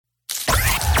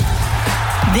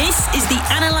This is the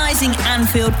Analysing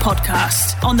Anfield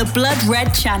podcast on the Blood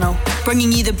Red channel,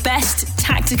 bringing you the best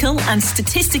tactical and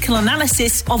statistical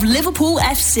analysis of Liverpool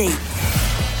FC.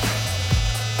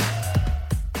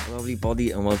 Hello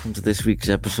everybody and welcome to this week's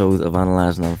episode of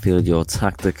Analysing Anfield, your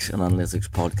tactics and analytics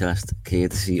podcast,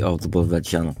 courtesy of the Blood Red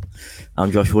channel.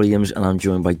 I'm Josh Williams and I'm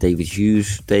joined by David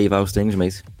Hughes. Dave, how's things,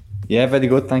 mate? Yeah, very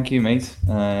good, thank you, mate.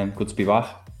 Good to be back.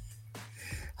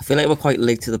 I feel like we're quite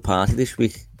late to the party this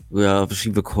week. We're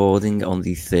obviously recording on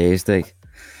the Thursday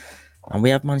and we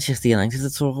have Manchester United to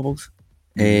talk about.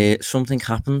 Something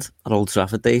happened at Old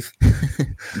Trafford, Dave.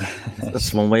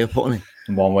 That's one way of putting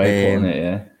it. One way of putting it,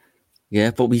 yeah.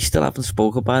 Yeah, but we still haven't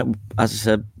spoke about it. As I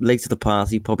said, late to the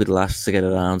party, probably the last to get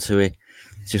around to it.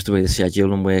 It's just the way the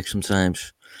scheduling works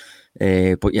sometimes.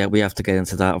 But yeah, we have to get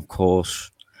into that, of course.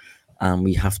 And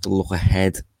we have to look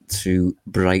ahead to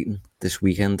Brighton this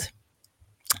weekend.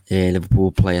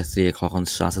 Liverpool play at 3 o'clock on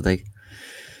Saturday.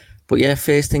 But yeah,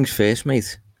 first things first,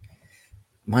 mate.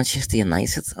 Manchester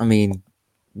United, I mean,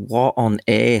 what on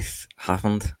earth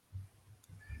happened?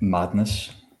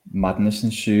 Madness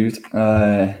ensued.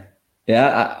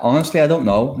 Honestly, I don't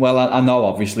know. Well, I know,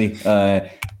 obviously.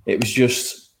 It was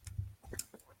just...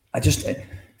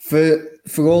 For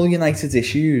all United's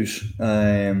issues,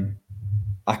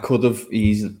 I could have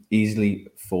easily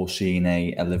foreseen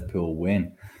a Liverpool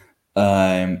win.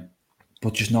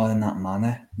 But just not in that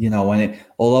manner, you know. And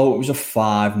although it was a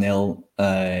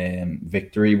 5-0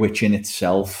 victory, which in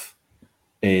itself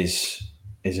is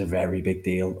a very big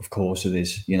deal. Of course, it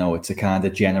is. You know, it's a kind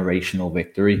of generational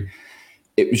victory.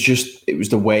 It was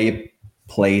the way it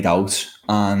played out,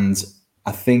 and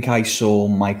I think I saw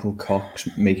Michael Cox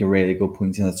make a really good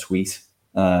point in a tweet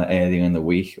earlier in the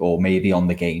week, or maybe on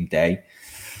the game day,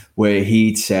 where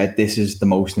he'd said this is the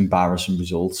most embarrassing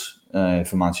result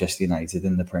for Manchester United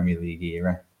in the Premier League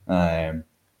era.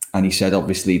 And he said,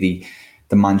 obviously,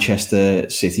 the Manchester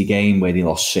City game where they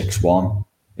lost 6-1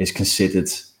 is considered,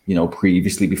 you know,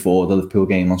 previously before the Liverpool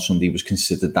game on Sunday was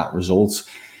considered that result.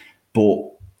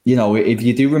 But, you know, if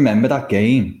you do remember that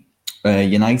game,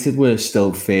 United were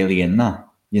still fairly in that.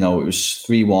 You know, it was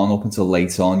 3-1 up until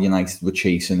late on. United were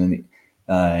chasing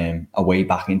a way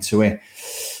back into it.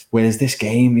 Whereas this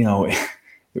game, you know,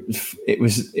 it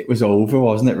was over,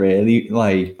 wasn't it? Really,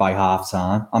 like by half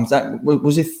time.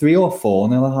 Was it 3 or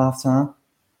 4-0 at half time?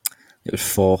 It was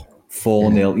 4.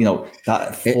 4-0. Yeah. You know,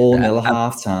 that 4-0 at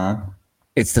half time.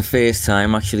 It's the first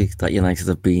time actually that United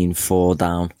have been 4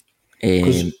 down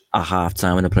at half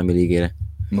time in the Premier League era.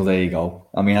 Well, there you go.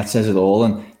 I mean, that says it all.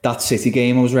 And that City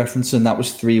game I was referencing, that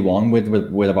was 3-1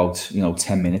 with about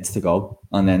 10 minutes to go,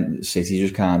 and then City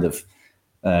just kind of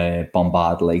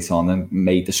bombarded late on and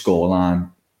made the scoreline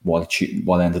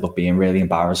what ended up being really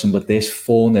embarrassing. But this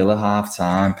 4-0 at half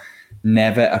time,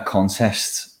 never a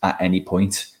contest at any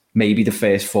point. Maybe the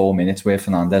first 4 minutes where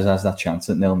Fernandes has that chance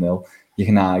at 0-0. You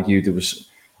can argue there was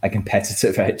a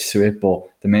competitive edge to it, but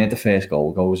the minute the first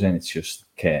goal goes in, it's just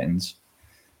curtains.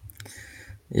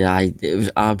 Yeah, it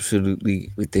was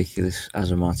absolutely ridiculous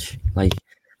as a match. Like,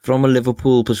 from a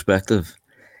Liverpool perspective,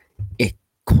 it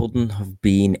couldn't have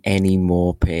been any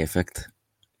more perfect.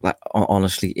 Like,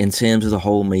 honestly, in terms of the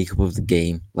whole makeup of the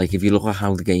game, like if you look at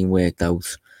how the game worked out,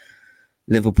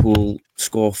 Liverpool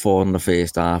score 4 in the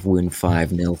first half, win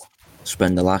 5-0,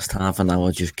 spend the last half an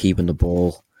hour just keeping the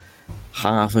ball.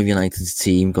 Half of United's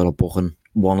team got a booking.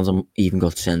 One of them even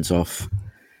got sent off.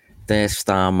 Their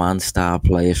star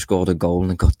player scored a goal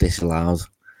and got disallowed.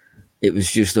 It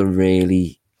was just a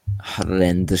really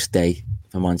horrendous day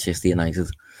for Manchester United.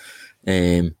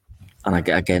 And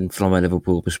again, from a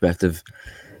Liverpool perspective,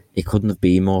 it couldn't have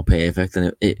been more perfect,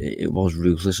 and it was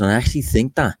ruthless. And I actually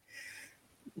think that,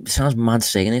 it sounds mad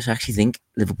saying this, I actually think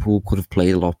Liverpool could have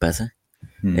played a lot better,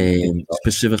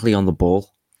 specifically on the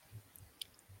ball.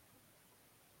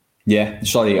 Yeah,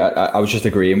 sorry, I was just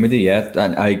agreeing with you, yeah.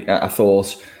 And I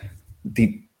thought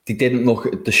they didn't look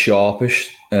at the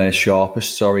sharpest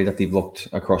that they've looked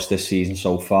across this season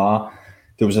so far.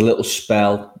 There was a little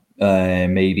spell,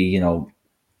 maybe,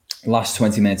 last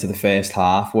 20 minutes of the first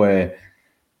half where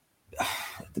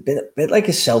a bit like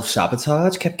a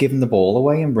self-sabotage, kept giving the ball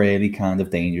away in really kind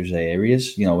of dangerous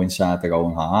areas, inside their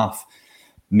own half.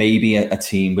 Maybe a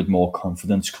team with more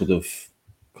confidence could have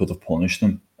punished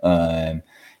them.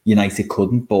 United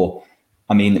couldn't, but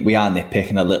I mean, we are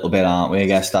nitpicking a little bit, aren't we? I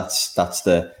guess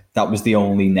that was the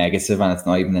only negative, and it's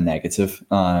not even a negative.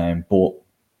 But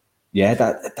yeah,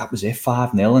 that was it,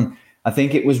 5-0, and I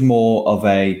think it was more of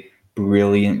a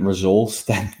brilliant result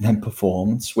than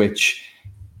performance, which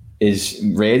is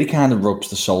really kind of rubs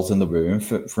the salt in the wound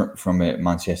from a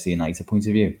Manchester United point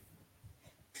of view.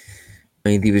 I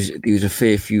mean, there was a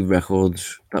fair few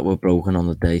records that were broken on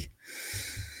the day.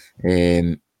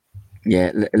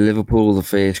 Liverpool, the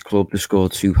first club to score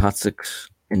 2 hat-tricks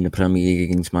in the Premier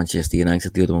League against Manchester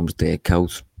United. The other one was Dirk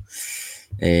Kuyt.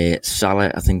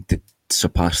 Salah, I think,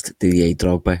 surpassed Didier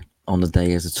Drogba on the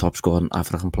day as the top scoring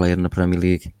African player in the Premier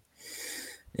League.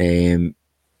 This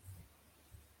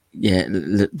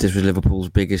was Liverpool's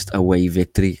biggest away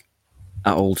victory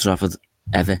at Old Trafford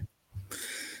ever.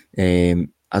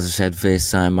 As I said,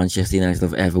 first time Manchester United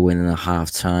have ever won in a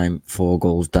half-time, 4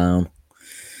 goals down.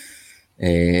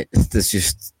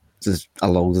 There's a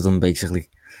load of them, basically.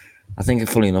 I think,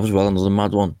 funny enough as well, another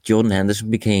mad one, Jordan Henderson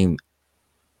became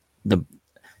the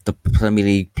Premier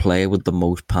League player with the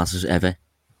most passes ever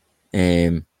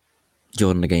during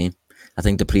the game. I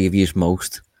think the previous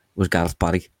most was Gareth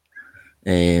Barry.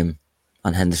 And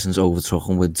Henderson's overtook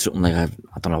him with something like, I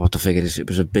don't know what the figure is. It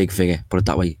was a big figure, put it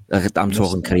that way. I'm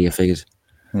talking career figures.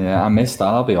 Yeah, I missed that,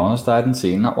 I'll be honest. I hadn't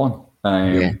seen that one.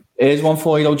 Here's one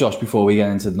for you though, Josh, before we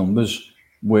get into the numbers.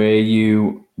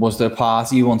 Was there a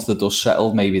party once the dust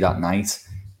settled maybe that night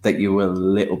that you were a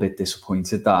little bit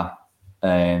disappointed that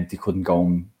they couldn't go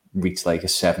and reach like a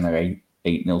 7 or 8-0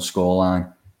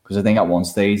 scoreline? Because I think at one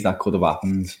stage that could have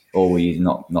happened, or were you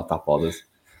not that bothered?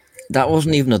 That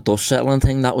wasn't even a dust settling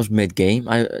thing, that was mid-game.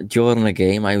 During the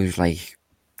game, I was like,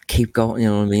 keep going, you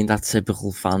know what I mean? That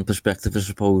typical fan perspective, I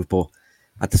suppose, but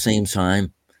at the same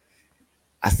time,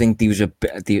 I think there's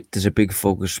a big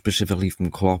focus specifically from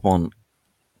Klopp on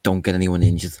don't get anyone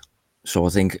injured. So I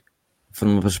think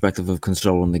from the perspective of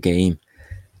controlling the game,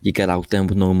 you get out there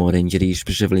with no more injuries,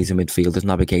 specifically to midfielders,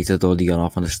 navigated or they got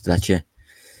off on a stretcher.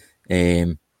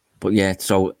 But yeah,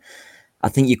 so I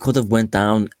think you could have went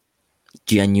down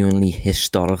genuinely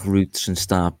historic routes and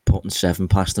start putting 7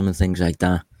 past them and things like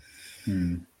that.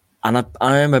 And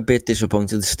I am a bit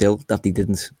disappointed still that they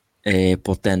didn't.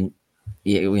 But then,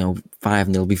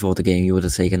 5-0 before the game, you would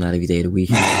have taken that every day of the week.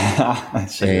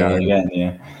 Say that again,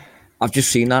 yeah. I've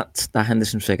just seen that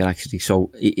Henderson figure actually. So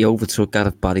he overtook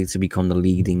Gareth Barry to become the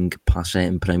leading passer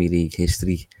in Premier League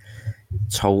history.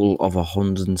 Total of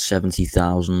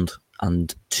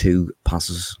 170,002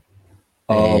 passes.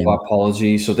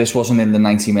 Apologies. So this wasn't in the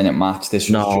 90-minute match. This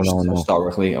was just no.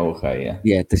 historically. Okay, yeah.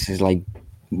 Yeah, this is like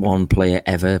one player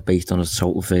ever based on a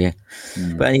total figure.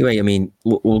 But anyway, I mean,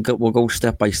 we'll go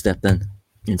step by step then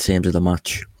in terms of the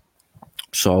match.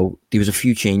 So there was a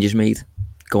few changes made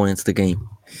going into the game.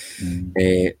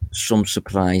 Some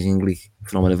surprisingly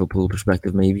from a Liverpool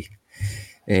perspective, maybe.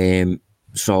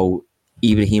 So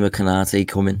Ibrahima Konate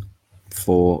come in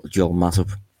for Joel Matip.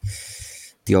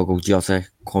 Diogo Jota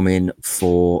come in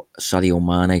for Sadio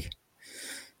Mane.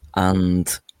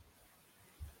 And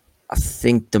I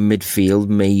think the midfield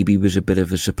maybe was a bit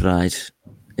of a surprise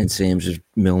in terms of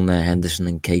Milner, Henderson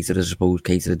and Keita. I suppose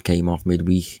Keita had came off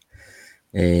midweek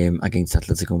against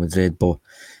Atletico Madrid, but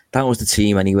that was the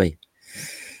team anyway.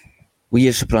 Were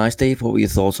you surprised, Dave? What were your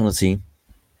thoughts on the team?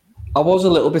 I was a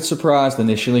little bit surprised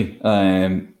initially.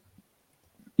 I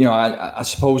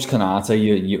suppose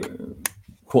Konate, you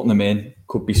putting them in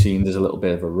could be seen as a little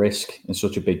bit of a risk in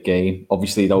such a big game.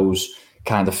 Obviously, those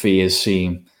kind of fears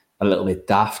seem a little bit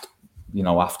daft,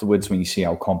 afterwards when you see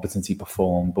how competent he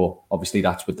performed. But obviously,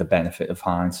 that's with the benefit of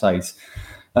hindsight.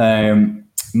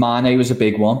 Mane was a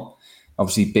big one.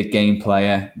 Obviously, big game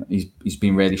player. He's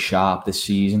been really sharp this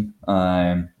season.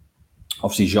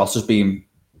 Obviously, Jota's been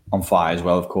on fire as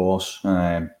well, of course,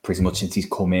 pretty much since he's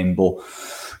come in. But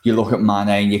you look at Mane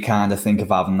and you kind of think of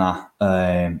having that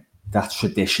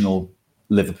traditional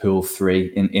Liverpool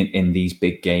 3 in these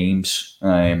big games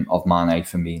of Mane,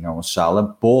 Firmino and Salah.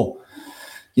 But,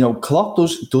 Klopp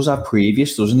does have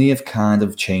previous, doesn't he, of kind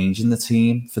of changing the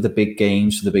team for the big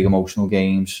games, for the big emotional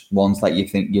games, ones that you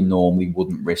think you normally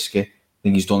wouldn't risk it. I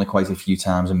think he's done it quite a few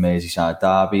times in Merseyside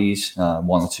derbies, 1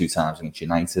 or 2 times against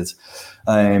United.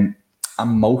 And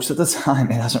most of the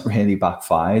time, it hasn't really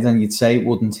backfired. And you'd say it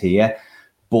wouldn't here.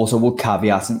 But I would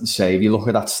caveat it and say, if you look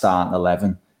at that starting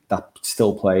 11 that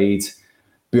still played,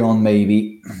 beyond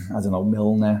maybe,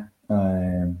 Milner.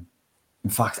 In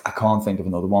fact, I can't think of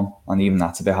another one. And even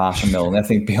that's a bit harsh on Milner. I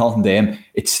think beyond him,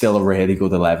 it's still a really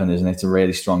good 11, isn't it? It's a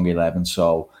really strong 11.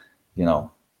 So,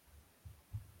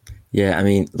 Yeah, I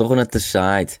mean, looking at the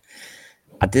side,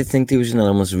 I did think there was an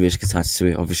element of risk attached to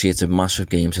it. Obviously, it's a massive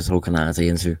game to throw Konate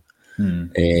into.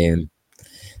 And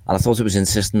I thought it was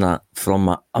interesting that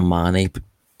from a Mane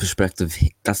perspective,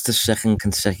 that's the second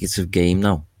consecutive game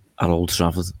now at Old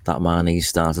Trafford that Mane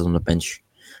started on the bench,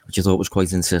 which I thought was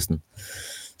quite interesting.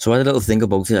 So I had a little think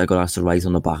about it. I got asked to write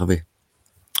on the back of it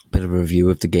a bit of a review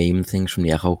of the game and things from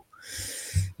the Echo.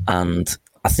 And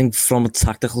I think from a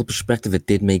tactical perspective, it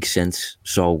did make sense.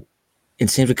 So in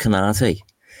terms of Konate,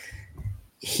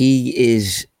 he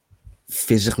is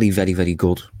physically very, very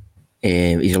good.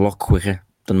 He's a lot quicker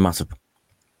than Matip.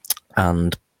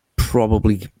 And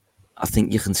probably, I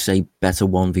think you can say, better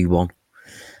 1v1.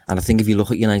 And I think if you look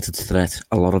at United's threat,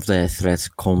 a lot of their threat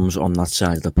comes on that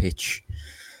side of the pitch.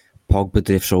 Pogba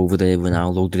drifts over there,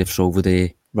 Ronaldo drifts over there,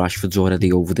 Rashford's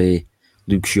already over there,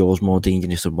 Luke Shaw's more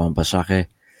dangerous than Wan-Bissaka.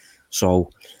 So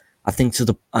I think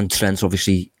and Trent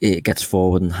obviously gets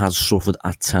forward and has suffered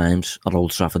at times at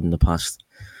Old Trafford in the past.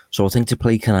 So I think to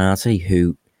play Konate,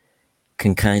 who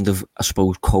can kind of, I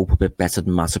suppose, cope a bit better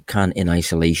than Matip can in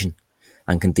isolation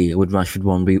and can deal with Rashford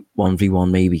 1v1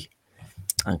 maybe,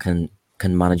 and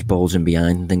can manage balls in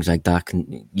behind and things like that,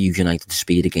 can use United's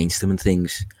speed against them and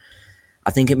things.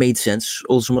 I think it made sense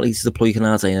ultimately to deploy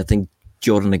Konate, and I think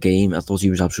during the game I thought he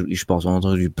was absolutely spot on. I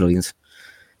thought he was brilliant.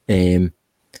 And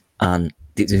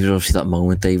there's obviously that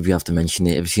moment, Dave, we have to mention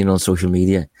it. Have you seen it on social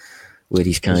media where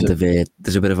he's kind of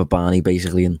there's a bit of a Barney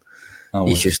basically, and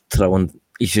he's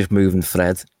just moving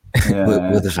Fred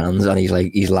with his hands, and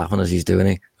he's laughing as he's doing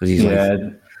it because he's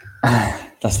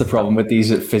that's the problem with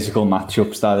these physical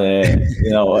matchups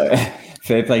that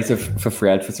fair play for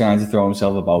Fred for trying to throw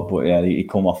himself about, but he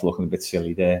come off looking a bit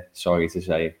silly there. Sorry to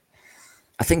say.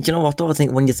 I think, you know what though, I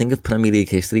think when you think of Premier League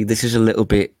history, this is a little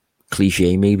bit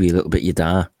cliche, maybe a little bit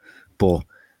yada, but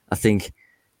I think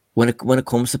when it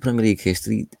comes to Premier League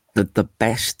history, the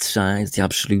best sides, the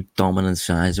absolute dominant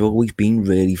sides, have always been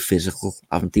really physical,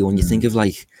 haven't they? When you think of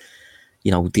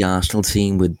the Arsenal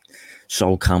team with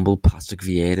Sol Campbell, Patrick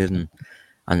Vieira,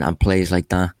 and players like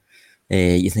that.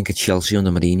 You think of Chelsea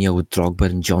under Mourinho with Drogba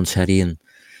and John Terry, and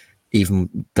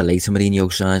even the later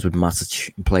Mourinho sides with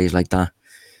Matic and players like that.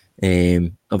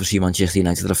 Obviously Manchester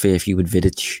United had a fair few with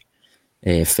Vidic,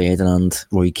 Ferdinand,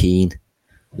 Roy Keane,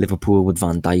 Liverpool with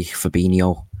Van Dijk,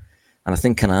 Fabinho, and I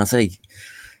think Konate,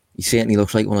 he certainly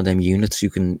looks like one of them units who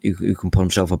can put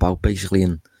himself about basically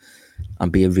and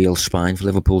be a real spine for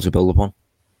Liverpool to build upon.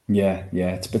 Yeah,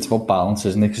 it's about balance,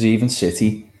 isn't it? Because even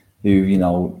City, who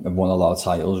have won a lot of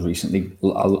titles recently,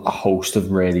 a host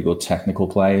of really good technical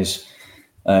players,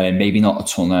 maybe not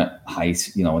a ton of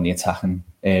height, in the attacking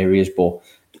areas, but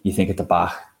you think at the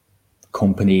back,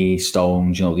 Kompany,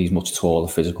 Stones, these much taller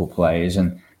physical players,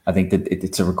 and I think that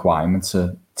it's a requirement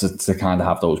to kind of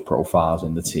have those profiles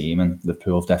in the team, and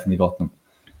Liverpool have definitely got them.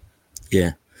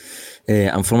 Yeah,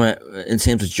 and in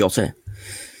terms of Jota,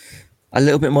 a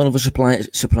little bit more of a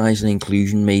surprise and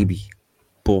inclusion maybe,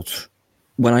 but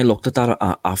when I looked at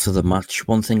that after the match,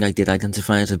 one thing I did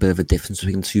identify as a bit of a difference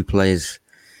between the two players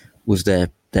was their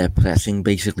pressing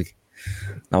basically.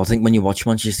 Now I think when you watch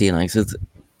Manchester United,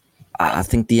 I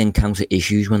think they encounter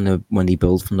issues when they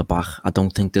build from the back. I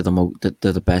don't think they're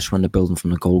the best when they're building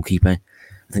from the goalkeeper.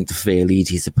 I think they're fairly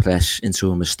easy to press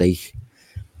into a mistake.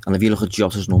 And if you look at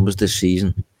Jota's numbers this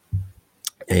season,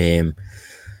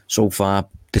 so far,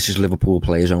 this is Liverpool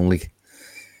players only.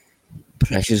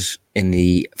 Pressures in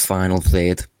the final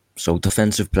third. So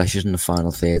defensive pressures in the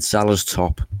final third. Salah's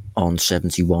top on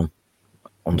 71.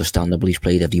 Understandably, he's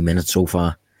played every minute so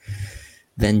far.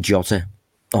 Then Jota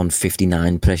on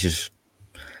 59 pressures,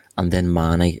 and then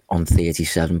Mane on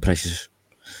 37 pressures.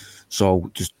 So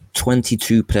there's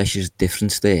 22 pressures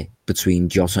difference there between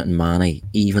Jota and Mane,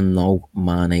 even though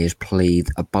Mane has played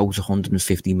about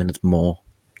 150 minutes more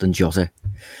than Jota.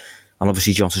 And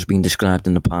obviously Jota's been described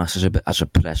in the past as a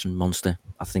pressing monster,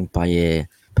 I think, by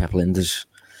Pep Lijnders.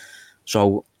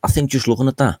 So I think just looking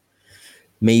at that,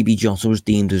 maybe Jota was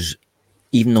deemed as,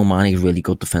 even though Mane is really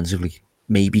good defensively,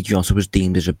 maybe Jota was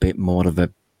deemed as a bit more of a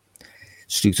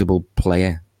suitable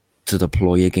player to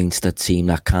deploy against a team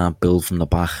that can't build from the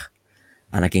back,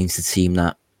 and against a team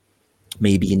that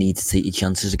maybe you need to take your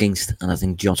chances against. And I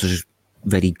think Jota's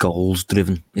very goals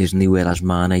driven, isn't he? Whereas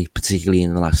Mane, particularly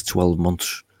in the last 12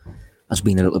 months, has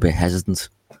been a little bit hesitant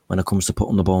when it comes to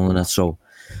putting the ball in the net. So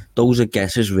those are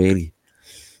guesses really.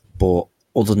 But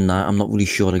other than that, I'm not really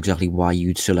sure exactly why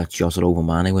you'd select Jota over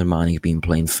Mane when Mane's been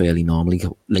playing fairly normally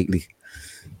lately.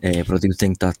 But I do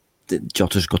think that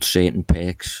Jota's got certain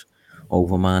perks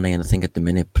over Mane, and I think at the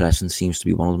minute pressing seems to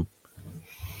be one of them.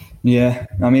 Yeah,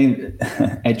 I mean,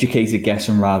 educated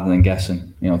guessing rather than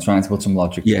guessing, trying to put some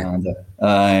logic behind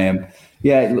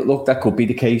it. Look, that could be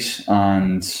the case.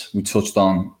 And we touched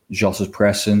on Jota's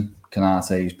pressing,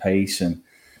 Konate's pace, and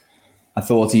I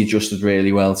thought he adjusted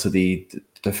really well to the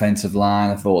defensive line.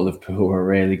 I thought Liverpool were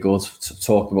really good.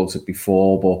 Talked about it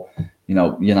before, but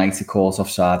United caught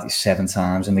offside 7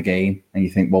 times in the game, and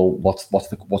you think, well, what's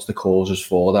the causes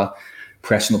for that?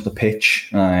 Pressing up the pitch,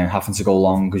 having to go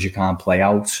long because you can't play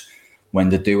out. When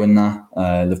they're doing that,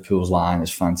 Liverpool's line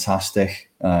is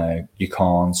fantastic. You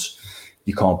can't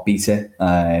you can't beat it,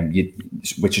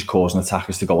 which is causing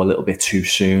attackers to go a little bit too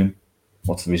soon.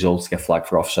 What's the result? Get flagged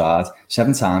for offside.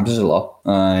 7 times is a lot.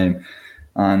 And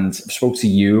I spoke to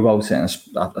you about it, and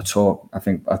I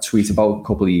think I tweeted about a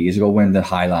couple of years ago when the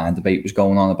High Line debate was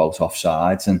going on about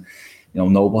offsides, and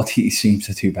nobody seems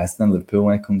to do better than Liverpool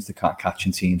when it comes to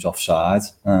catching teams offside.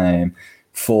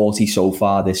 40 so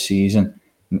far this season.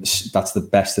 That's the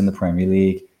best in the Premier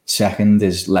League. Second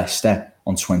is Leicester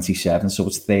on 27, so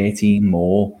it's 13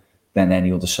 more than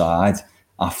any other side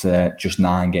after just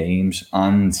 9 games.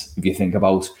 And if you think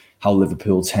about how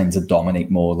Liverpool tend to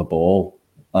dominate more of the ball,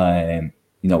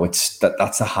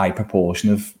 that's a high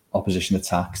proportion of opposition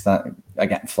attacks that are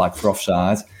getting flagged for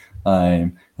offside.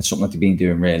 It's something that they've been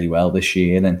doing really well this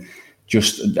year, and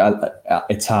just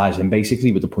it ties in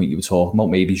basically with the point you were talking about.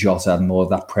 Maybe Jota had more of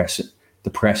that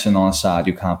pressing on a side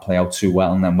who can't play out too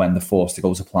well, and then when they're forced to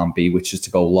go to plan B, which is to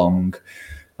go long,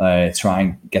 try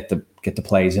and get the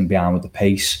players in behind with the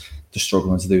pace, they're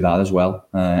struggling to do that as well,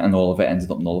 and all of it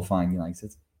ended up nullifying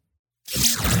United.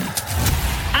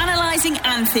 Analysing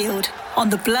Anfield on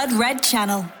the Blood Red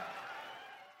Channel.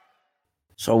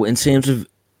 So in terms of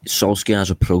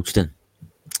Solskjaer's approach then,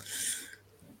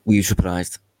 were you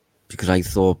surprised? Because I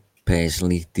thought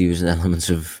personally there was an element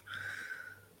of,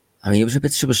 it was a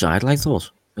bit suicidal, I thought,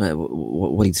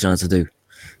 what he's trying to do.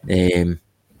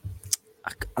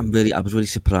 I was really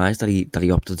surprised that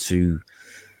he opted to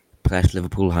press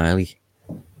Liverpool highly,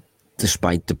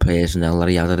 despite the personnel that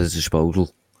he had at his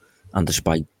disposal, and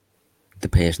despite the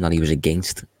person that he was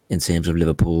against in terms of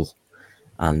Liverpool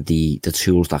and the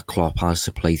tools that Klopp has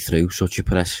to play through such a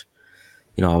press.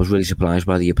 I was really surprised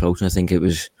by the approach, and I think it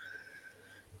was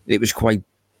quite.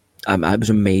 It was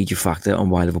a major factor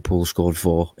on why Liverpool scored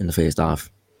 4 in the first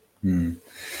half.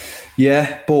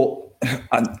 Yeah, but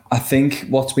I think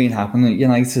what's been happening at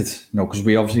United, because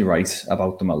we obviously write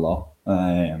about them a lot.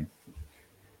 I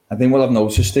think what I've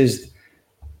noticed is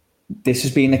this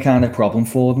has been a kind of problem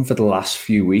for them for the last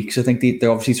few weeks. I think they're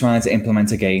obviously trying to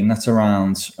implement a game that's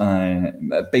around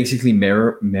basically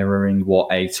mirroring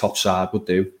what a top side would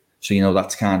do. So,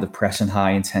 that's kind of pressing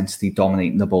high intensity,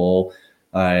 dominating the ball,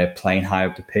 playing high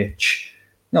up the pitch,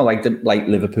 like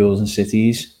Liverpool's and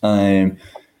City's.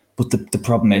 But the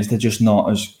problem is they're just not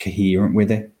as coherent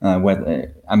with it.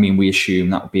 We assume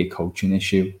that would be a coaching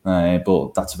issue,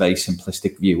 but that's a very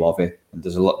simplistic view of it. And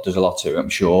there's a lot to it, I'm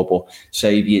sure. But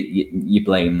say if you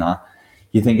blame that,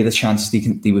 you think of the chances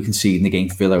they were conceding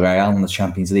against Villarreal in the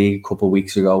Champions League a couple of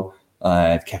weeks ago.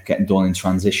 Kept getting done in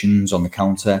transitions on the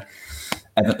counter.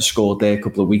 Everton scored there a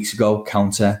couple of weeks ago,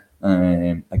 counter,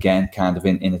 again, kind of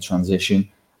in a transition.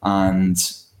 And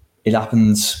it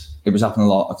was happening a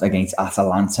lot against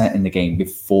Atalanta in the game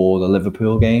before the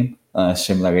Liverpool game.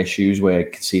 Similar issues where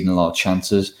conceding a lot of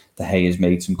chances. De Gea has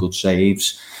made some good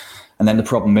saves. And then the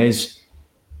problem is,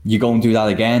 you go and do that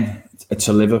again. It's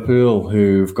a Liverpool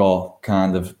who've got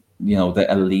kind of, the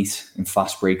elite in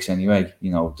fast breaks anyway.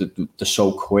 They're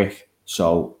so quick,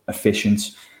 so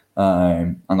efficient.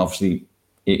 And obviously,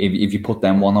 if you put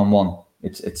them one-on-one,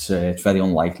 it's very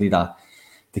unlikely that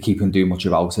the keeper can do much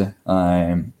about it.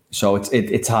 So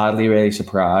it's hardly really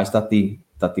surprised that they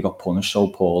got punished so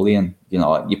poorly, and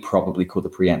you probably could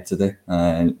have preempted it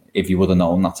if you would have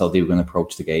known that's how they were going to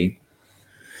approach the game.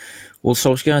 Well,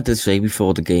 Solskjaer did say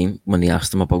before the game, when they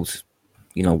asked him about,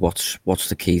 what's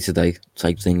the key today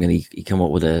type thing, and he came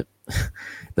up with a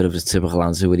bit of a typical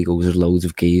answer where he goes, there's loads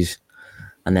of keys.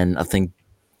 And then I think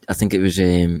it was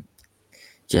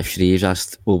Jeff Shreves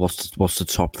asked, well, what's the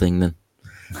top thing then?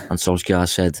 And Solskjaer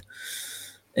said,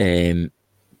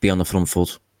 be on the front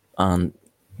foot and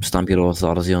stamp your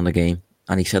authority on the game.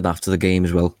 And he said after the game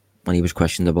as well, when he was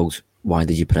questioned about why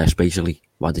did you press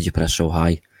so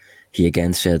high, he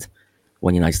again said,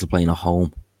 when United are playing at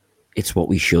home, it's what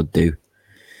we should do.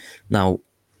 Now,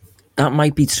 that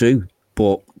might be true,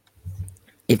 but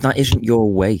if that isn't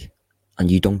your way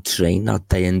and you don't train that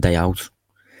day in, day out,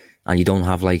 and you don't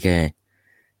have like a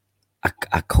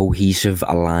cohesive,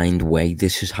 aligned way,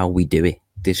 this is how we do it.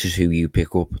 This is who you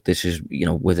pick up. This is,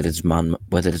 whether it's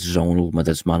zonal,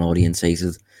 whether it's man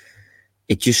orientated.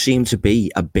 It just seemed to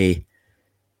be a bit.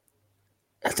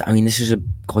 This is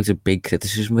quite a big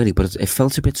criticism, really, but it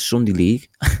felt a bit Sunday League,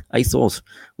 I thought,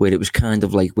 where it was kind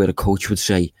of like where a coach would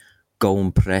say, go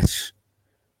and press,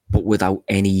 but without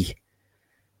any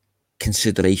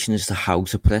consideration as to how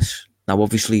to press. Now,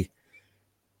 obviously,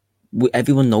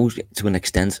 everyone knows to an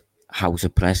extent how to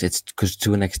press. It's because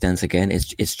to an extent, again,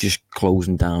 it's just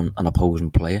closing down an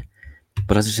opposing player.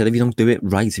 But as I said, if you don't do it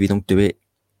right, if you don't do it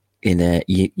in a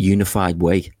unified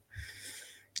way,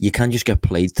 you can just get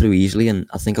played through easily. And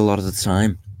I think a lot of the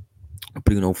time,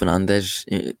 Bruno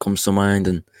Fernandes comes to mind,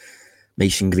 and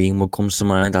Mason Greenwood comes to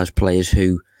mind as players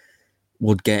who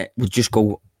would just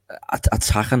go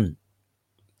attacking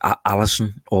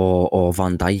Alisson or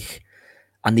Van Dijk,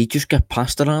 and they just get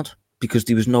passed around because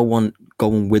there was no one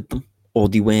going with them, or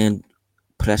they weren't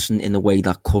pressing in a way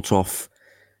that cut off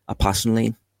a passing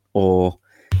lane, or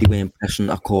they weren't pressing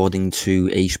according to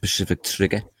a specific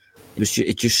trigger.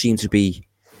 It just seemed to be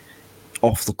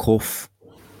off the cuff,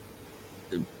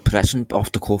 pressing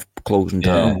off the cuff, closing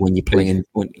down when you're playing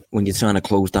when you're trying to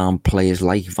close down players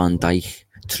like Van Dijk,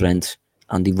 Trent,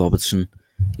 Andy Robertson,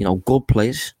 good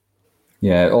players.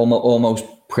 Yeah, almost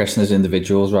pressing as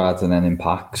individuals rather than in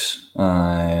packs.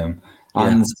 And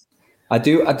I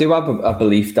do have a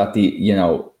belief that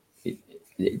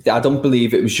I don't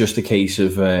believe it was just a case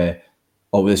of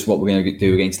this is what we're going to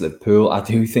do against Liverpool. I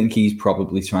do think he's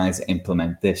probably trying to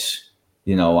implement this,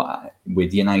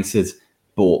 with United,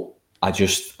 but I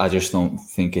just don't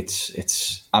think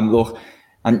it's.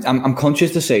 I'm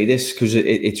conscious to say this because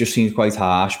it just seems quite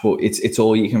harsh, but it's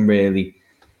all you can really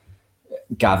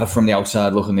gather from the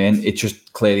outside looking in. It's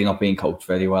just clearly not being coached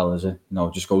very well, is it?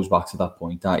 It just goes back to that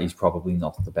point that he's probably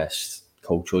not the best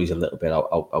coach, or he's a little bit out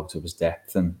of his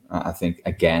depth. And I think,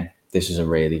 again, this is a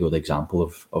really good example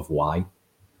of why.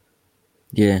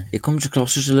 Yeah, it comes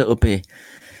across as a little bit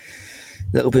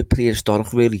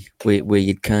prehistoric, really, where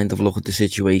you'd kind of look at the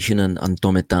situation and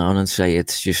dumb it down and say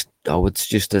it's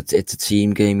a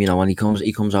team game, and he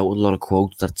comes out with a lot of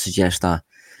quotes that suggest that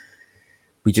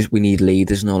we need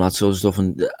leaders and all that sort of stuff.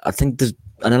 And I think there's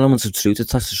an element of truth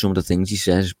attached to some of the things he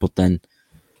says, but then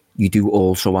you do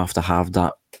also have to have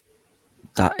that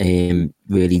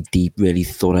really deep, really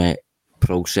thorough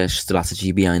process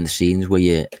strategy behind the scenes where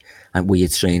you're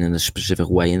training in a specific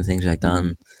way and things like that.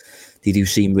 And they do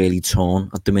seem really torn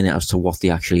at the minute as to what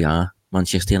they actually are,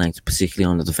 Manchester United,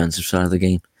 particularly on the defensive side of the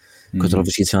game, because they're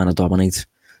obviously trying to dominate,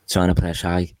 trying to press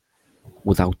high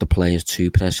without the players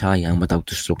to press high and without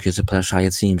the structure to press high,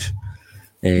 it seems.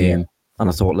 And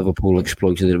I thought Liverpool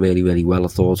exploited it really, really well. I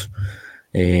thought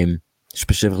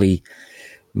specifically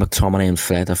McTominay and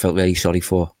Fred I felt very sorry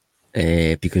for,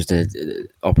 because they're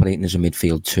operating as a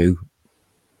midfield too,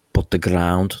 but the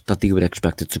ground that they were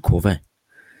expected to cover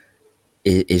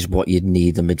is what you'd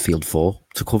need the midfield for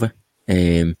to cover.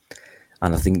 And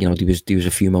I think, there was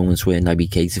a few moments where Naby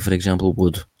Keita, for example,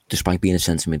 would, despite being a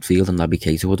centre midfield, and Naby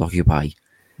Keita would occupy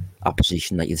a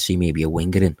position that you'd see maybe a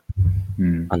winger in.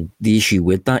 And the issue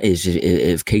with that is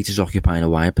if Keita's occupying a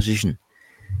wide position,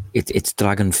 it's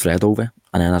dragging Fred over,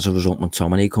 and then as a result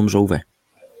McTominay comes over,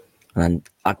 and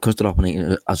because they're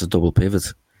operating as a double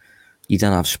pivot, you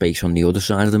then have space on the other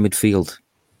side of the midfield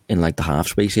in like the half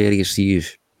space areas to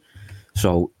use.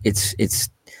 So it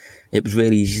was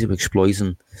really easy to exploit,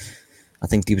 and I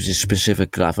think there was a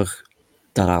specific graphic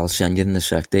that I'll send you in a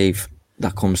sec, Dave,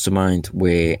 that comes to mind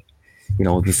where,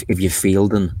 if you're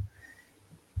fielding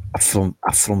a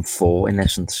front four, in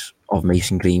essence, of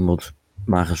Mason Greenwood,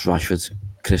 Marcus Rashford,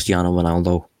 Cristiano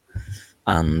Ronaldo,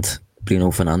 and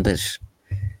Bruno Fernandes,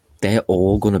 they're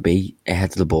all going to be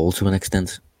ahead of the ball to an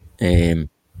extent. And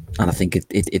I think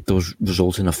it does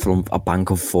result in a bank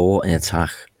of four in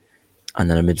attack, and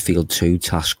then a midfield two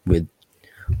tasked with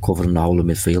covering the whole of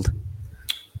midfield.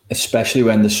 Especially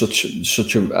when there's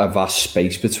such a vast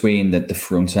space between the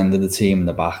front end of the team and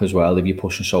the back as well. If you're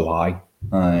pushing so high,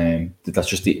 that's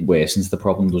just worsens the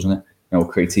problem, doesn't it?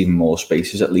 Creates even more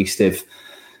spaces. At least if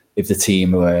the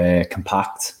team are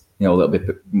compact, a little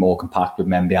bit more compact with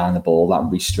men behind the ball, that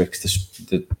restricts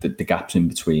the gaps in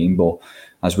between. But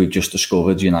as we've just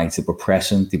discovered, United were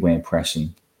pressing; they weren't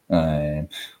pressing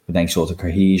with any sort of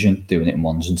cohesion, doing it in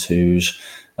ones and twos.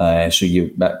 So you're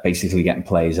basically getting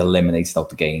players eliminated out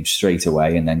the game straight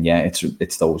away, and then it's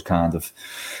those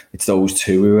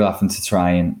two who are having to try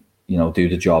and do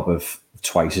the job of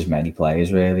twice as many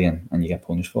players really, and you get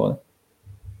punished for it.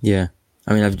 Yeah,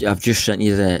 I mean I've just sent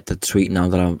you the tweet now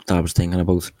that I was thinking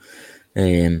about.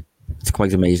 It's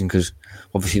quite amazing because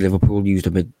obviously Liverpool used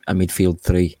a midfield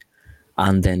three,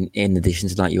 and then in addition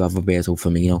to that you have Roberto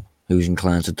Firmino, who's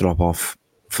inclined to drop off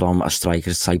from a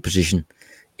striker's type position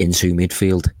into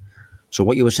midfield. So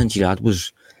what you essentially had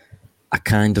was a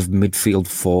kind of midfield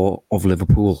four of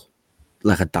Liverpool,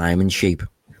 like a diamond shape,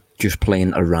 just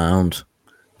playing around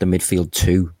the midfield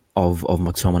two of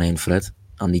McTominay and Fred,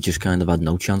 and they just kind of had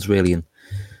no chance really, and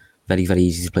very, very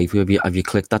easy to play for. Have you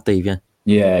clicked that, Dave?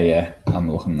 Yeah,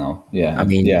 I'm looking now. Yeah,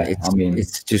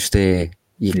 it's just you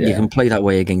can play that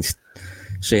way against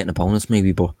certain opponents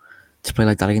maybe, but to play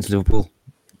like that against Liverpool,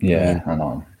 I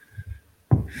know.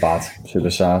 Bad, super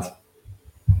sad.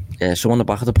 Yeah, so on the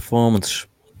back of the performance,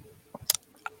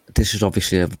 this is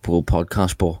obviously a Liverpool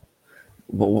podcast, but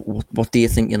What do you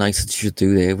think United should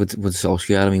do there with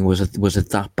Solskjaer? I mean, was it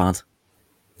that bad?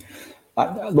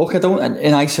 Look, I don't.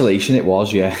 In isolation, it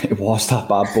was that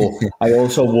bad. But I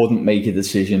also wouldn't make a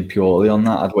decision purely on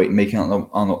that. I'd make it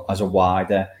as a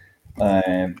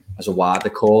wider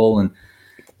call. And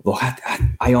look,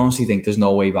 I honestly think there's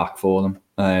no way back for them.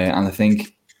 And I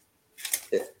think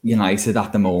United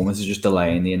at the moment is just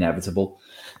delaying the inevitable.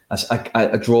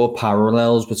 I draw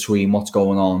parallels between what's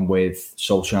going on with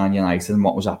Solskjaer and United and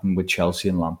what was happening with Chelsea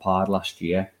and Lampard last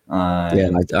year.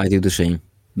 I do the same.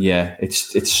 Yeah,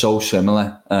 it's so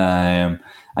similar.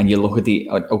 And you look at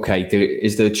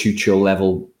is there a Tuchel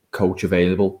level coach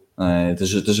available?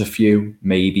 There's a few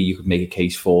maybe you could make a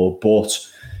case for, but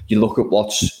you look at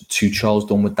what Tuchel's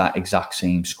done with that exact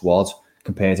same squad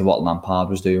compared to what Lampard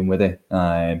was doing with it.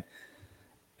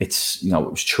 It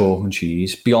was chalk and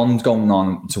cheese. Beyond going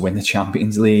on to win the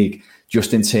Champions League,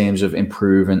 just in terms of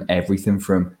improving everything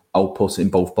from output in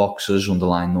both boxes,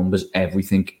 underlying numbers,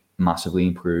 everything massively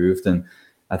improved. And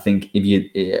I think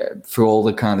for all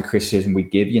the kind of criticism we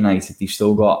give United, they've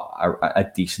still got a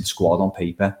decent squad on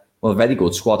paper. Well, a very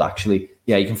good squad, actually.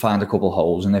 Yeah, you can find a couple of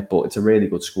holes in it, but it's a really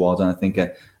good squad. And I think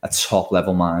a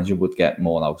top-level manager would get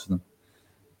more out of them.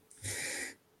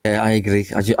 Yeah, I agree.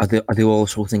 I do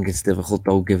also think it's difficult,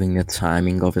 though, given the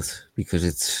timing of it, because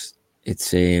it's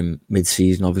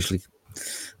mid-season, obviously.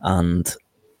 And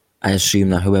I assume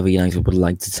that whoever United would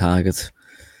like to target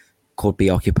could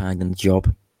be occupied in the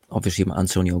job. Obviously,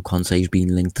 Antonio Conte has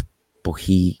been linked, but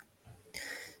he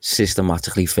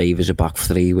systematically favours a back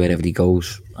three wherever he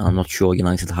goes. And I'm not sure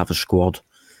United have a squad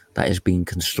that is being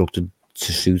constructed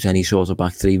to suit any sort of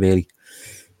back three, really.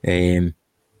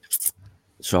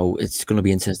 So it's going to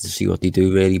be interesting to see what they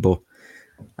do, really. But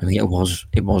I mean, it was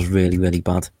really, really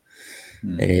bad.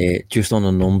 Just on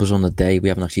the numbers on the day, we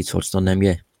haven't actually touched on them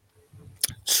yet.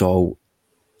 So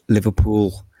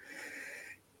Liverpool,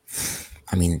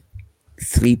 I mean,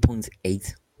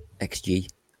 3.8 XG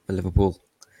for Liverpool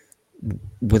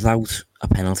without a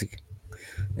penalty.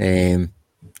 And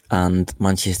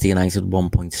Manchester United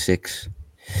 1.6.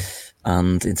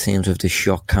 And in terms of the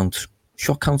shot count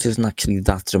isn't actually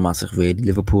that dramatic, really.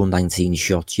 Liverpool 19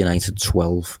 shots, United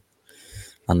 12.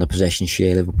 And the possession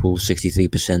share, Liverpool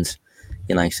 63%,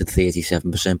 United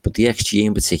 37%. But the XG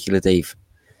in particular, Dave,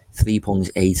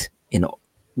 3.8 in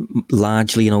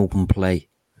largely in open play.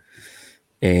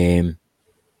 And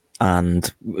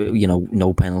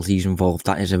no penalties involved.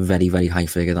 That is a very, very high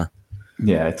figure, that.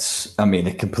 Yeah,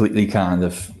 it completely kind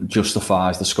of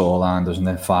justifies the scoreline, doesn't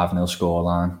it? 5-0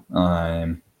 scoreline.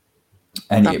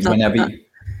 I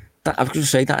was going to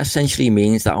say that essentially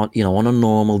means that on a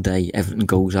normal day everything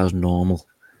goes as normal.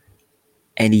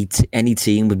 Any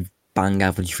team with bang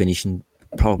average finishing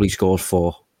probably scores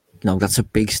 4. That's a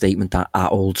big statement at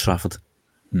Old Trafford.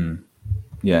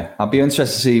 Yeah, I'd be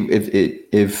interested to see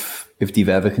if they've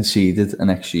ever conceded an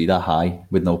XG that high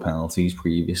with no penalties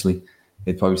previously.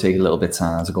 It'd probably take a little bit of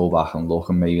time to go back and look,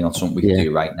 and maybe not something we can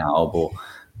do right now, but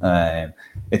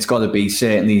it's got to be,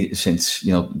 certainly since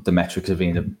the metrics have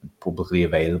been publicly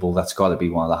available, that's got to be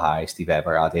one of the highest they've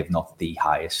ever had, if not the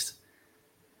highest.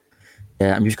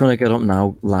 Yeah, I'm just going to get up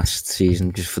now last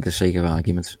season, just for the sake of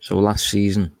argument. So last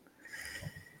season,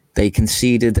 they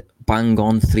conceded bang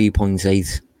on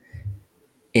 3.8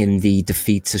 in the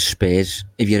defeat to Spurs.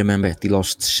 If you remember, they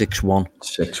lost 6-1.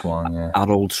 6-1, yeah. At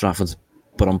Old Trafford.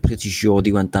 But I'm pretty sure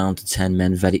they went down to 10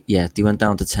 men. They went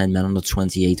down to 10 men on the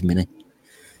 28th minute.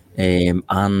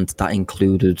 And that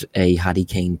included a Harry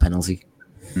Kane penalty.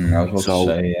 I was about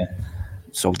to say, yeah.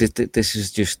 So this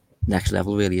is just next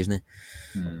level, really, isn't it?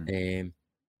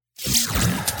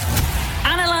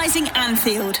 Analysing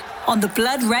Anfield on the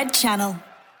Blood Red Channel.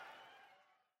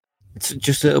 It's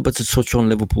just a little bit to touch on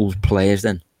Liverpool's players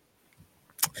then.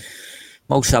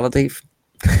 Mo Salah, Dave.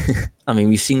 I mean,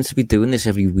 we seem to be doing this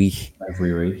every week.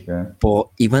 Every week, yeah. But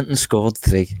he went and scored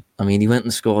 3. I mean, he went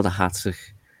and scored a hat-trick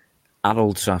at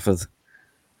Old Trafford.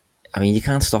 I mean, you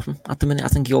can't stop him at the minute. I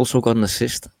think he also got an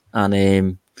assist.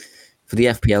 And for the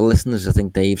FPL listeners, I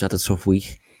think Dave's had a tough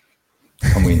week.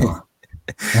 Can we not?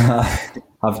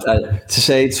 To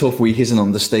say tough week is an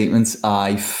understatement.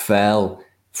 I fell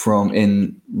from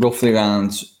in roughly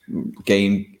around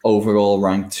game overall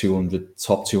ranked 200,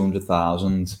 top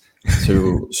 200,000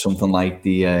 to something like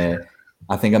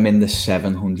I think I'm in the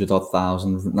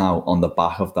 700,000 now on the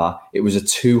back of that. It was a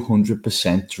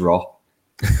 200% drop.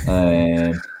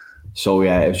 So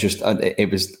yeah,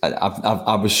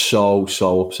 I was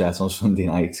so upset on Sunday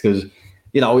night because,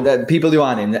 people who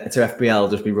aren't into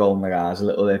FPL just be rolling their eyes a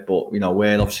little bit, but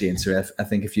we're obviously into it. I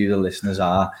think a few of the listeners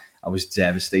are. I was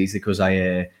devastated because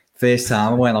first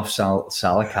time I went off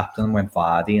Salah captain and went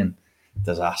Vardy, and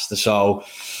disaster. So,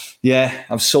 yeah,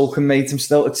 I'm sulking, mate.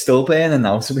 It's still burning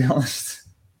now, to be honest.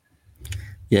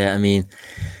 Yeah, I mean,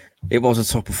 it was a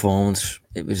top performance.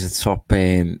 It was a top.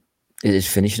 His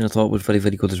finishing, I thought, was very,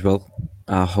 very good as well.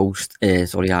 Our host,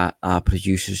 our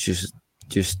producers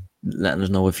just letting us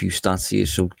know a few stats here.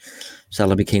 So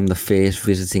Salah became the first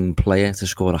visiting player to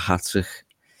score a hat-trick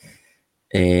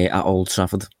at Old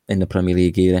Trafford in the Premier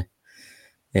League era.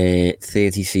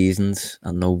 30 seasons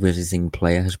and no visiting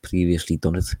player has previously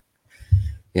done it.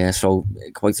 Yeah, so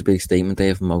quite a big statement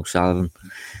there from Mo Salah.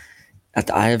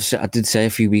 I did say a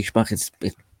few weeks back it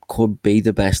could be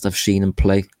the best I've seen him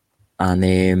play, and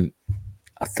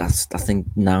I think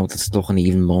now that's looking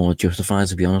even more justified,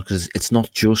 to be honest, because it's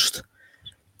not just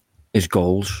his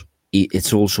goals,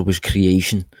 it's also his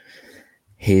creation,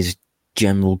 his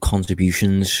general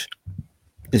contributions,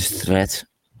 his threat,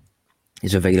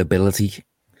 his availability.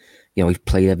 You know, he's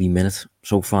played every minute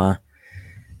so far.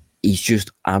 He's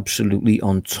just absolutely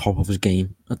on top of his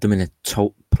game at the minute.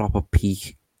 Proper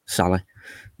peak Salah.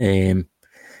 And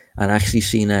I actually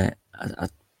seen a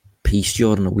piece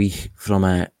during the week from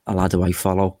a lad who I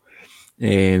follow.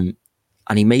 And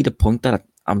he made a point that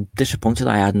I'm disappointed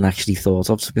I hadn't actually thought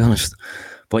of, to be honest.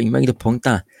 But he made a point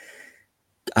that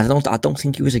I don't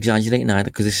think he was exaggerating either,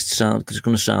 because it's going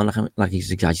to sound like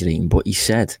he's exaggerating. But he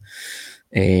said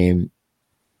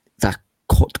that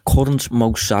current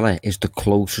Mo Salah is the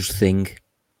closest thing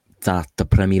that the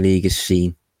Premier League has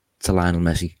seen to Lionel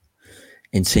Messi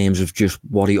in terms of just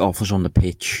what he offers on the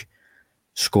pitch,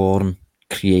 scoring,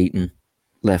 creating,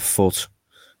 left foot,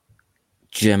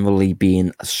 generally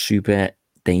being a super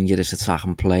dangerous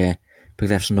attacking player,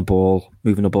 possessing the ball,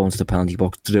 moving the ball into the penalty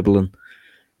box, dribbling,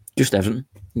 just everything.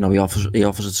 You know, he offers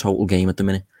a total game at the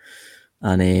minute,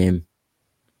 and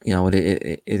you know,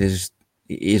 it is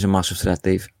a massive threat,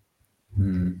 Dave.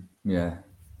 Yeah,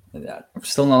 I'm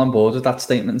still not on board with that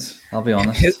statement, I'll be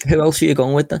honest. Who else are you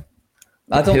going with then?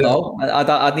 I don't know.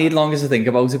 I need longer to think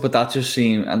about it, but that just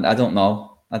seemed, and I don't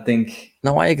know. I think.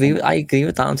 No, I agree with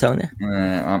that. I'm telling you.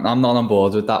 I'm not on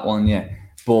board with that one yet.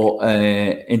 But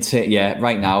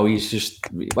right now he's just.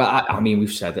 Well, I mean,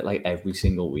 we've said it like every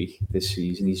single week this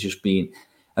season. He's just been.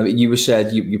 I mean, you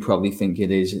said you probably think it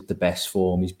is the best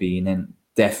form he's been in.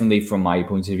 Definitely, from my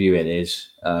point of view, it is.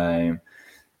 And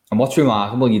what's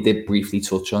remarkable, you did briefly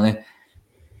touch on it.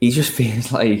 He just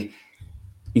feels like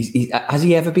has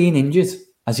he ever been injured?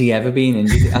 Has he ever been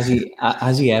injured? Has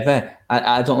he ever?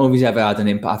 I don't know if he's ever had an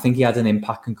impact. I think he had an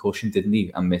impact concussion, didn't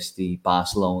he? And missed the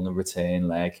Barcelona return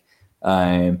leg.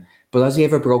 But has he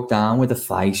ever broke down with a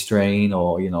thigh strain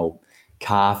or, you know,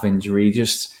 calf injury?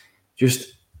 Just.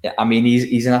 I mean,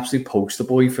 he's an absolute poster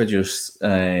boy for just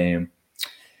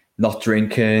not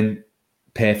drinking,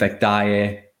 perfect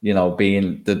diet. You know,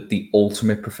 being the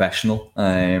ultimate professional.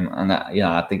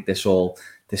 I think this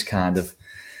kind of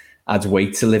adds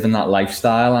weight to living that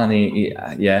lifestyle, and he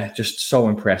just so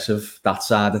impressive, that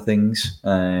side of things,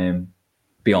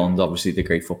 beyond obviously the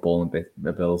great football and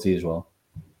ability as well.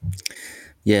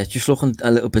 Yeah, just looking a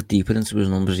little bit deeper into his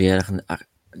numbers here,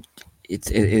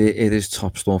 it is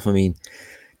top stuff. I mean,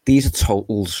 these are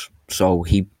totals, so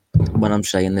when I'm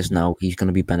saying this now, he's going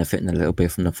to be benefiting a little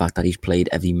bit from the fact that he's played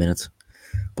every minute.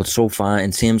 But so far,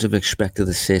 in terms of expected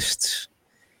assists,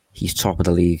 he's top of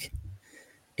the league.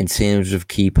 In terms of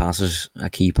key passes, a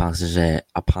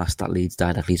pass that leads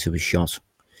directly to a shot,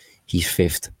 he's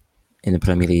 5th in the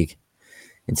Premier League.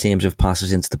 In terms of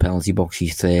passes into the penalty box,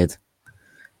 he's 3rd.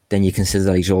 Then you consider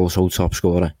that he's also top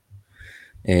scorer.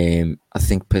 I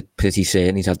think pretty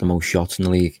certain he's had the most shots in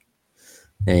the league.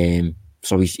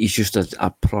 So he's just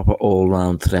a proper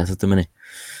all-round threat at the minute.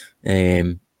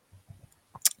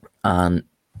 And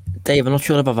Dave, I'm not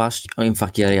sure if I've asked. In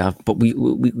fact, yeah, I have. But we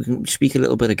can speak a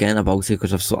little bit again about it,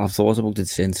 because I've thought about it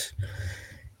since.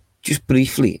 Just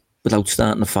briefly, without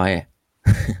starting a fire,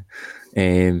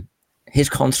 his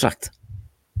contract,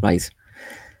 right?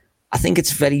 I think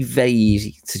it's very, very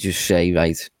easy to just say,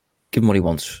 right, give him what he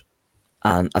wants.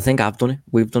 And I think I've done it.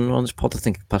 We've done it on this pod, I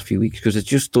think, the past few weeks, because it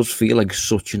just does feel like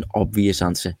such an obvious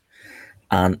answer.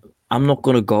 And I'm not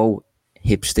going to go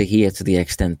hipster here to the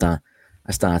extent that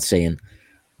I start saying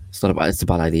it's a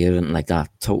bad idea and like that.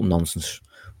 Total nonsense.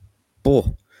 But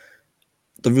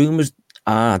the rumours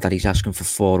are that he's asking for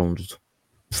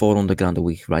 400 grand a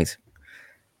week, right?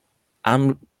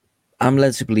 I'm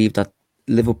led to believe that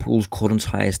Liverpool's current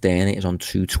highest earner is on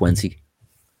 220.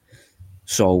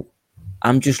 So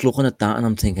I'm just looking at that and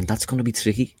I'm thinking that's going to be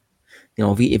tricky. You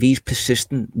know, if he's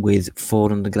persistent with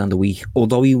 400 grand a week,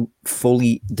 although he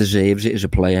fully deserves it as a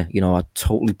player, you know, I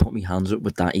totally put my hands up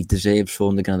with that. He deserves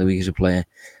 400 grand a week as a player,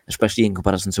 especially in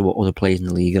comparison to what other players in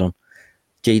the league are on.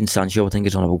 Jadon Sancho, I think,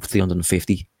 is on about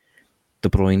 350. De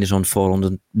Bruyne is on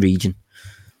 400 region.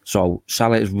 So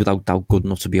Salah is without doubt good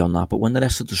enough to be on that. But when the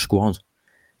rest of the squad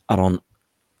are on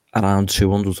around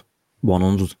 200,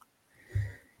 100,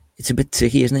 it's a bit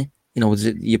tricky, isn't it? You know,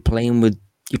 you're playing with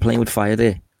fire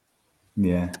there.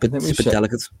 Yeah, It's a bit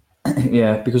delicate.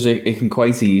 Yeah, because it can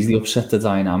quite easily upset the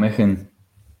dynamic, and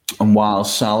while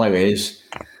Salah is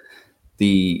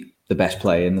the best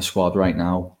player in the squad right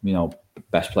now, you know,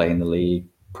 best player in the league,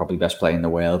 probably best player in the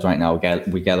world right now,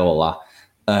 we get all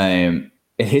that.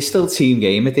 It is still a team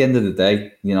game at the end of the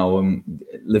day. You know,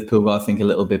 Liverpool got to think a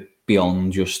little bit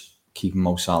beyond just keeping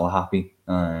Mo Salah happy.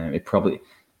 It probably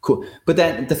could, but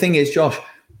then the thing is, Josh,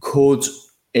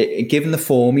 given the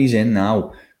form he's in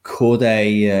now, could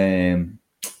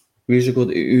who's a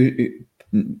good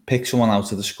pick someone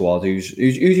out of the squad? Who do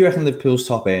you reckon Liverpool's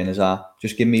top earners are?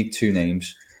 Just give me two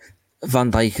names.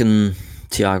 Van Dijk and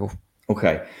Thiago.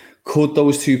 Okay. Could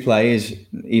those two players,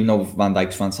 even though Van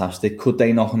Dijk's fantastic, could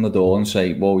they knock on the door and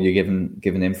say, "Whoa, you're giving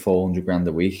him $400,000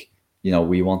 a week? You know,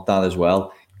 we want that as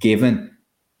well." Given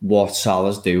what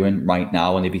Salah's doing right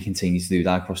now, and if he continues to do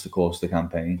that across the course of the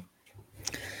campaign,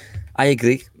 I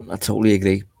agree. I totally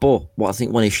agree. But what I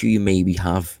think one issue you maybe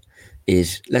have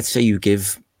is, let's say you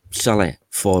give Salah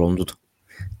 400,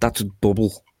 that's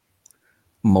double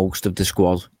most of the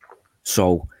squad.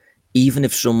 So even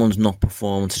if someone's not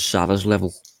performing to Salah's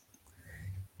level,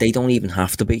 they don't even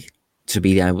have to be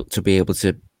able to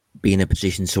be in a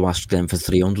position to ask them for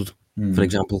 300, for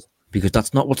example, because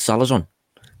that's not what Salah's on.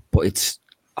 But it's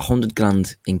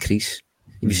 $100,000 increase,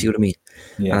 if you see what I mean.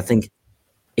 Yeah. And I think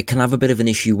it can have a bit of an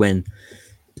issue when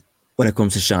it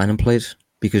comes to signing players,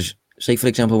 because say, for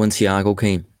example, when Thiago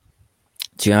came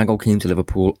to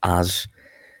Liverpool as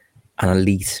an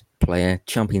elite player,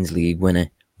 Champions League winner,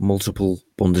 multiple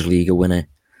Bundesliga winner,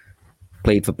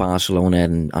 played for Barcelona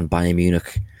and Bayern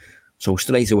Munich. So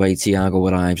straight away,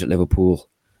 Thiago arrives at Liverpool.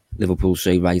 Liverpool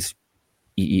say, right,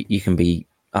 you can be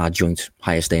our joint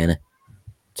highest earner.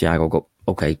 Thiago go,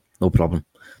 okay, no problem.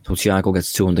 So Thiago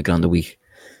gets $200,000 a week.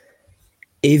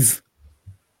 If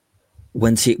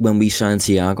when we signed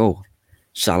Thiago,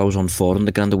 Salah was on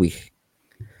 $400,000 a week,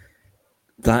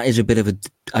 that is a bit of a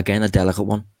delicate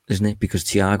one, isn't it? Because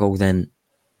Thiago then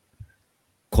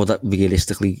could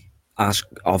realistically asked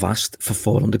for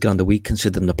 $400,000 a week,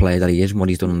 considering the player that he is and what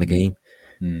he's done in the game.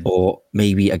 Or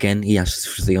maybe again he asks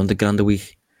for $300,000 a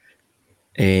week,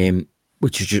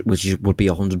 which would be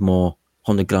 $100,000 more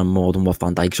than what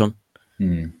Van Dijk's on,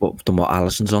 than what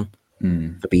Alisson's on,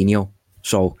 Fabinho.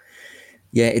 So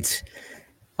yeah,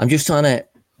 I'm just trying to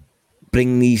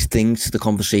bring these things to the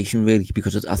conversation, really,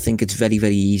 because I think it's very,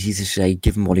 very easy to say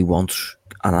give him what he wants,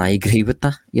 and I agree with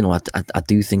that. You know, I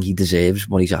do think he deserves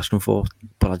what he's asking for,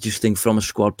 but I just think from a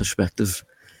squad perspective,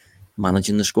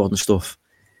 managing the squad and stuff,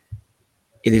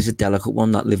 it is a delicate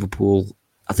one that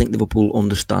I think Liverpool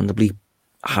understandably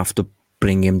have to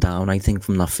bring him down, I think,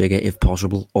 from that figure if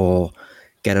possible, or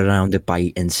get around it by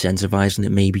incentivising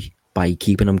it, maybe by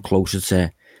keeping him closer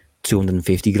to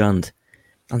 250 grand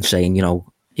and saying, you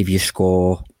know, if you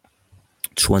score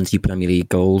 20 Premier League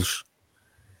goals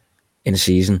in a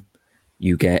season,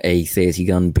 you get a 30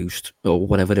 grand boost, or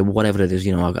whatever it is.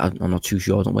 You know, I'm not too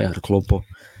sure. I don't work at a club, but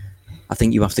I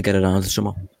think you have to get around it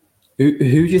somehow. Who do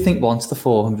you think wants the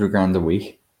 400 grand a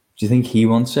week? Do you think he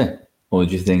wants it, or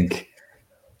do you think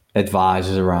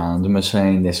advisors around him are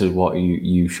saying this is what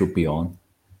you should be on?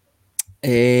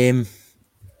 Yeah,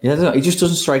 I don't know. It just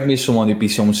doesn't strike me as someone who'd be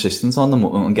so insistent on them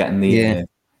and getting the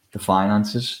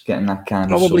finances, getting that kind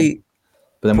probably, of sum.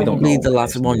 But then we don't know the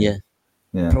latter one, yeah.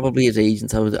 Probably his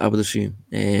agent, I would assume.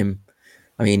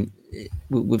 I mean,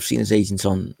 we've seen his agents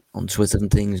on Twitter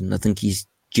and things, and I think he's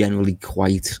generally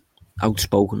quite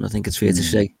outspoken. I think it's fair to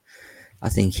say. I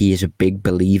think he is a big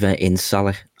believer in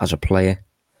Salah as a player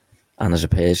and as a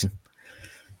person,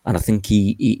 and I think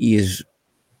he is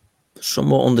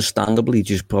somewhat understandably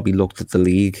just probably looked at the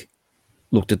league,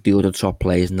 looked at the other top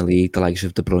players in the league, the likes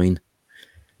of De Bruyne,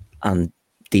 and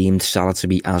deemed Salah to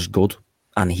be as good,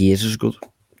 and he is as good.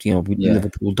 You know,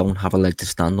 Liverpool don't have a leg to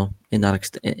stand on in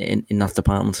that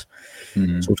department. So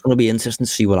it's going to be interesting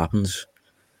to see what happens.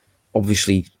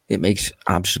 Obviously, it makes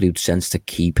absolute sense to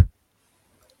keep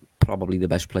probably the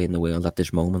best player in the world at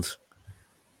this moment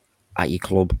at your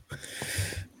club.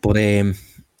 But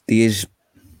there's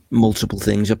multiple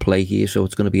things at play here, so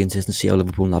it's going to be interesting to see how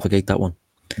Liverpool navigate that one.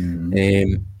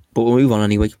 But we'll move on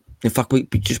anyway. In fact,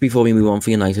 just before we move on for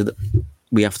United,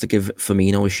 we have to give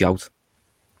Firmino a shout,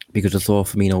 because I thought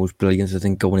Firmino was brilliant. I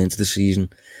think going into the season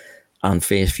and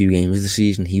first few games of the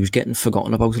season, he was getting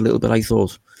forgotten about a little bit, I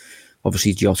thought.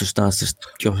 Obviously,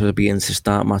 Jota begins to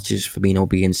start matches. Firmino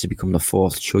begins to become the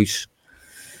fourth choice.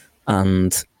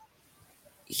 And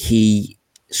he,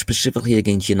 specifically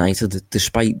against United,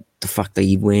 despite the fact that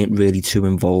he weren't really too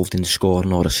involved in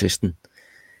scoring or assisting,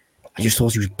 I just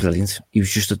thought he was brilliant.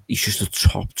 He's just a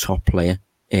top player.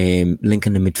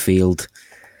 Linking the midfield,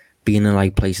 being in the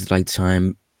right place at the right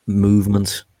time,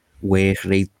 movement, work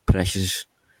rate, pressures.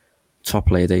 Top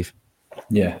player, Dave.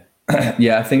 Yeah.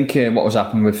 Yeah, I think what was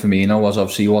happening with Firmino was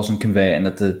obviously he wasn't converting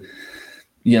at the,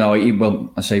 he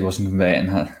wasn't converting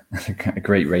at a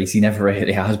great rate. He never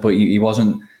really has, but he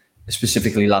wasn't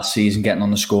specifically last season getting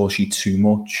on the score sheet too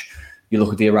much. You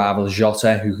look at the arrival of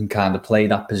Jota, who can kind of play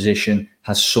that position,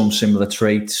 has some similar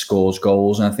traits, scores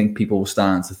goals, and I think people were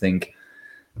starting to think,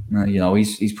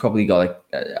 he's probably got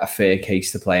a fair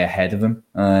case to play ahead of him.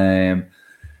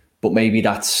 But maybe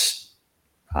that's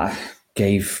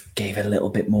gave it a little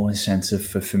bit more incentive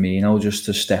for Firmino just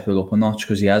to step it up a notch,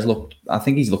 because I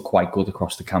think he's looked quite good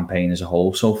across the campaign as a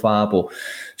whole so far, but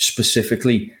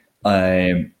specifically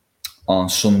on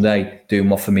Sunday, doing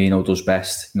what Firmino does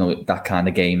best, that kind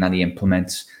of game that he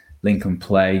implements, link and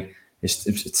play,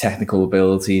 his technical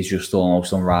ability is just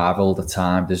almost unrivaled at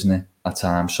times, isn't it?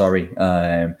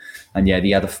 And yeah,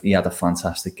 he had a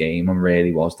fantastic game and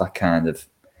really was that kind of,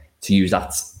 to use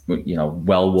that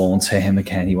well-worn term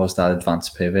again, he was that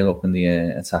advanced pivot up in the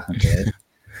attacking third.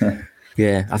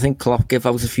 Yeah, I think Klopp gave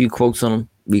out a few quotes on him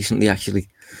recently, actually,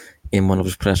 in one of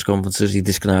his press conferences. He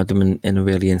described him in a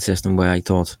really interesting way, I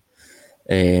thought.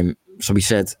 So he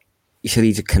said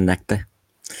he's a connector.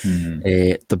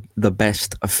 Mm-hmm. The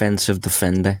best offensive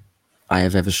defender I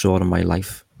have ever saw in my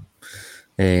life.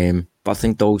 But I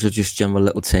think those are just general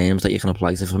little terms that you can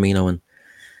apply to Firmino, and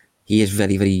he is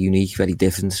very, very unique, very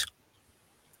different.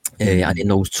 And in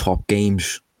those top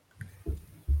games,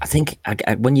 I think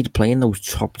when you're playing those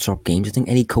top games, I think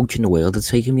any coach in the world would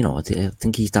take him. I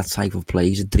think he's that type of player.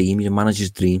 He's a dream. He's a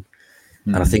manager's dream.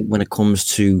 Mm-hmm. And I think when it comes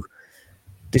to,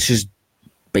 this is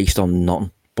based on nothing,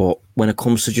 but when it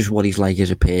comes to just what he's like as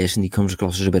a person, he comes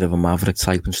across as a bit of a maverick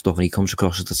type and stuff, and he comes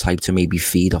across as the type to maybe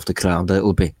feed off the crowd a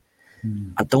little bit.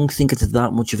 I don't think it's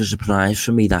that much of a surprise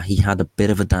for me that he had a bit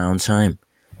of a downtime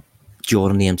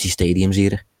during the empty stadiums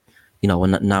era.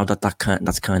 And now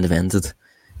that's kind of ended,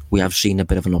 we have seen a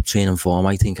bit of an upturn in form,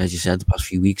 I think, as you said, the past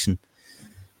few weeks, and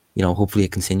hopefully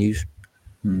it continues.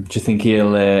 Do you think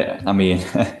he'll?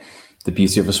 The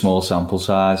beauty of a small sample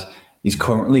size, he's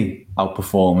currently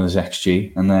outperforming his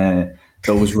XG, and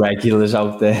those regulars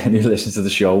out there who listen to the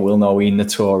show will know he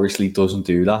notoriously doesn't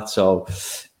do that. So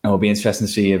it'll be interesting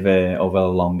to see if over a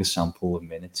longer sample of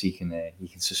minutes he can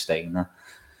sustain that.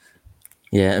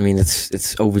 Yeah, I mean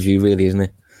it's overdue, really, isn't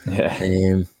it?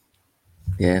 Yeah.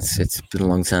 It's been a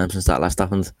long time since that last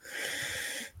happened.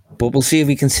 But we'll see if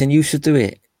he continues to do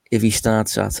it if he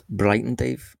starts at Brighton,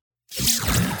 Dave.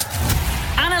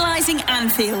 Analysing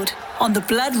Anfield on the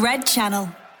Blood Red Channel.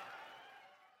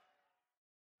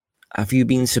 Have you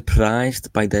been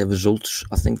surprised by their results?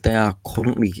 I think they are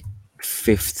currently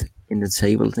 5th in the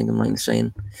table, I think I'm right in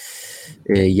saying.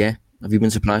 Yeah. Have you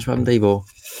been surprised by them, Dave? Or?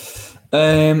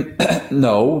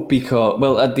 No,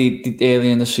 because at the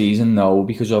early in the season, no,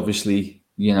 because obviously,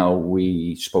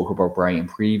 we spoke about Brighton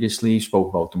previously, spoke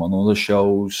about them on other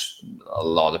shows. A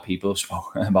lot of people have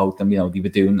spoken about them. They were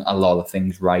doing a lot of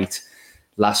things right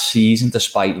last season,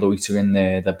 despite loitering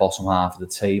the bottom half of the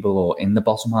table, or in the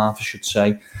bottom half, I should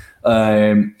say.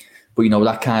 But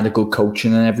that kind of good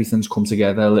coaching and everything's come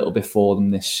together a little bit for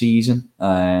them this season,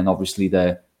 and obviously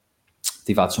they've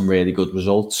had some really good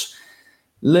results.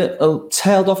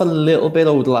 Tailed off a little bit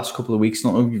over the last couple of weeks.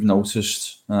 Not know if you've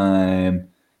noticed. I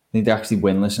think they're actually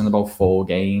winless in about 4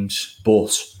 games.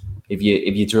 But if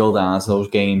you drill down to those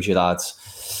games, you'd add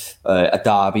a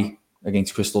derby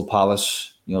against Crystal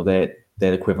Palace. They're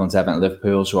equivalent to Everton,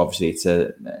 Liverpool. So obviously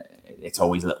it's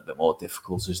always a little bit more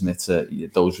difficult, isn't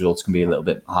it? Those results can be a little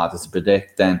bit harder to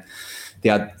predict. Then they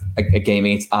had a game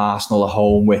against Arsenal at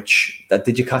home.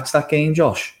 Did you catch that game,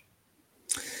 Josh?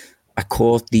 I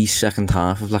caught the second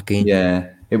half of that game. Yeah,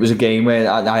 it was a game where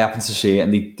I happened to see it,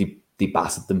 and they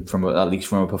battered them at least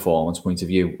from a performance point of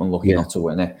view. Unlucky not to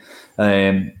win it.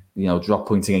 Drop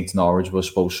points against Norwich was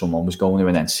supposed someone was going there,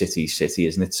 and then City,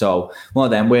 isn't it? So one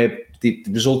of them where the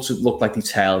results look like they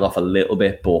tailed off a little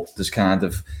bit, but there's kind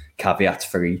of caveats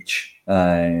for each.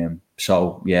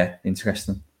 So yeah,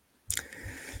 interesting. Do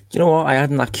you know what? I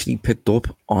hadn't actually picked up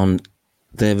on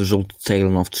their result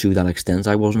tailing off to that extent.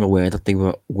 I wasn't aware that they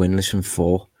were winless in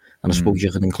 4, and I suppose you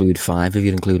could include 5 if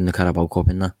you're including the Carabao Cup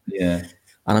in that. Yeah.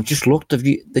 And I've just looked.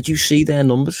 Did you see their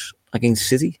numbers against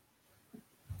City?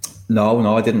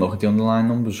 No, I didn't look at the underlying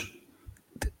numbers.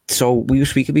 So we were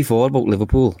speaking before about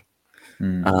Liverpool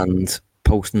and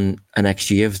posting an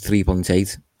XG of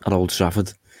 3.8 at Old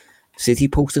Trafford. City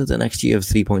posted an XG of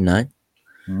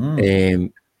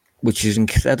 3.9, which is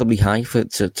incredibly high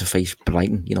to face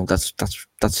Brighton. You know,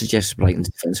 that suggests Brighton's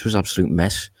defence was an absolute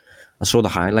mess. I saw the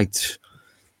highlights,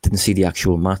 didn't see the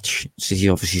actual match. City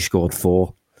obviously scored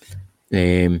 4.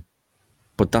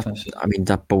 But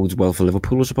that bodes well for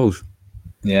Liverpool, I suppose.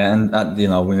 Yeah, and you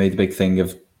know, we made a big thing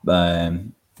of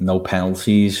no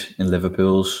penalties in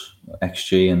Liverpool's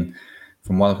XG, and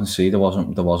from what I can see, there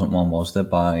wasn't one, was there,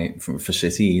 for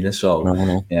City either? So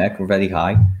no. Yeah, we're very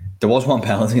high. There was one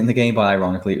penalty in the game, but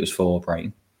ironically, it was for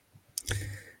Brighton.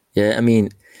 Yeah, I mean,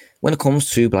 when it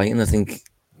comes to Brighton, I think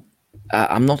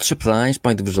I'm not surprised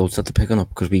by the results that they're picking up,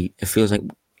 because it feels like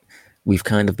we've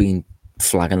kind of been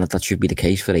flagging that should be the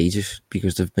case for ages,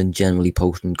 because they've been generally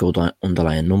posting good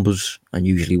underlying numbers, and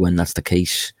usually when that's the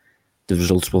case, the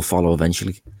results will follow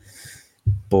eventually.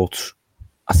 But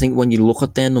I think when you look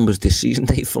at their numbers this season,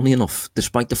 Dave, funny enough,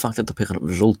 despite the fact that they're picking up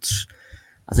results,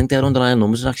 I think their underlying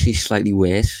numbers are actually slightly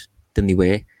worse than they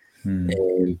were,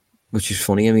 which is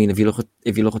funny. I mean, if you look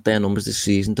at their numbers this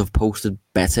season, they've posted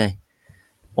better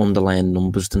underlying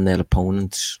numbers than their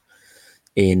opponents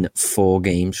in 4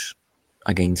 games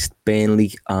against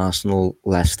Burnley, Arsenal,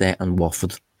 Leicester and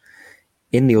Watford.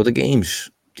 In the other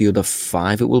games, the other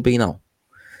 5 it will be now,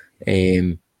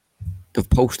 they've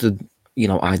posted, you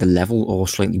know, either level or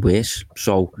slightly worse.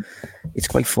 So it's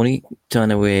quite funny trying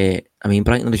to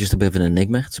Brighton is just a bit of an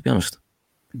enigma, to be honest.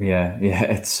 Yeah,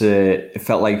 it's it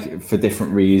felt like for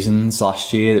different reasons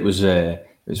last year it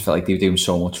felt like they were doing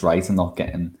so much right and not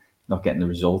getting the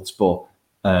results, but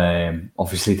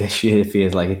obviously this year it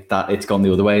feels like it's gone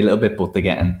the other way a little bit, but they're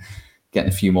getting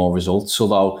a few more results.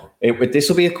 Although this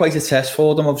will be quite a test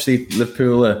for them. Obviously,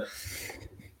 Liverpool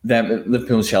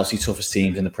and Chelsea toughest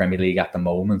teams in the Premier League at the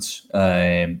moment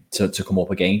to come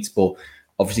up against, but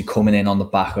obviously coming in on the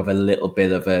back of a little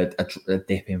bit of a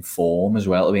dip in form as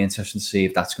well. It'll be interesting to see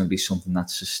if that's going to be something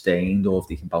that's sustained or if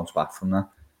they can bounce back from that.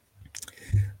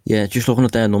 Yeah, just looking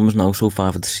at their numbers now so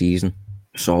far for the season.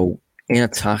 So in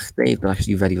attack, they're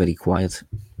actually very, very quiet.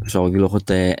 So if you look at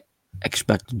their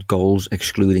expected goals,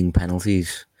 excluding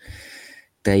penalties,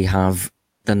 they have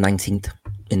the 19th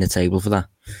in the table for that,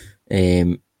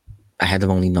 ahead of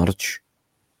only Norwich.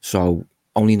 So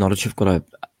only Norwich have got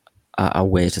a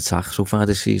worse attack so far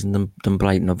this season than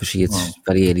Brighton. Obviously, it's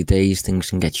very early days. Things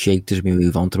can get shaped as we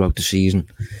move on throughout the season.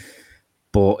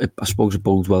 But I suppose it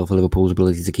bodes well for Liverpool's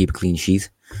ability to keep a clean sheet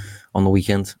on the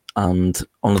weekend. And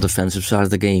on the defensive side of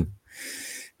the game,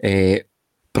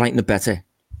 Brighton are better,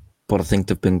 but I think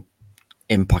they've been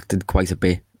impacted quite a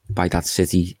bit by that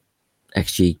City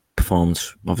XG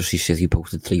performance. Obviously, City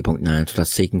posted 3.9, so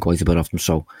that's taken quite a bit off them.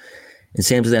 So, in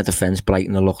terms of their defence,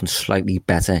 Brighton are looking slightly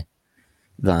better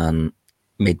than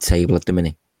mid-table at the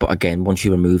minute. But again, once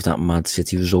you remove that mad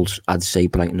City results, I'd say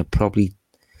Brighton are probably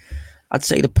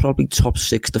top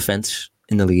 6 defence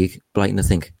in the league. Brighton, I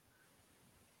think.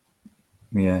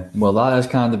 Yeah, well, that has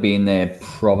kind of been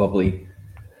probably,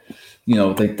 you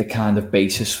know, the kind of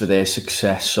basis for their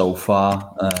success so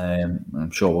far.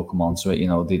 I'm sure we'll come on to it. You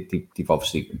know, they've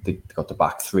got the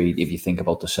back 3. If you think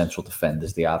about the central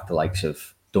defenders, they have the likes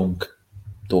of Dunk,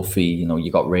 Duffy. You know,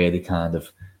 you got really kind of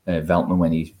Veltman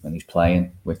when he's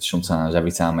playing, which sometimes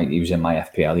every time he was in my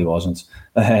FPL he wasn't.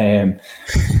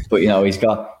 But you know,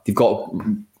 they've got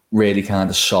really kind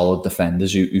of solid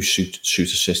defenders who suit a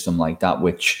system like that,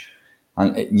 which.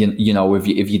 And you know, if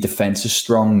your defense is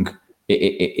strong,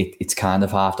 it's kind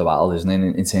of half the battle, isn't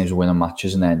it? In terms of winning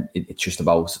matches, and then it's just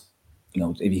about, you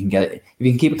know, if you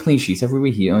can keep a clean sheet every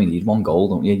week, you only need 1 goal,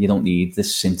 don't you? You don't need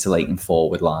this scintillating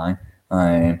forward line.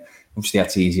 Obviously,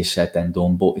 that's easier said than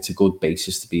done, but it's a good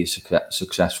basis to be a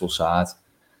successful side.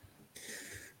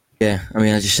 Yeah, I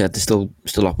mean, as you said, they're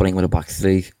still operating with a back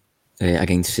 3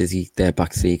 against City. Their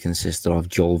back 3 consisted of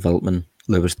Joel Veltman,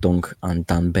 Lewis Dunk and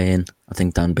Dan Burn. I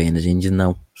think Dan Burn is injured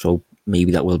now, so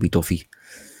maybe that will be Duffy.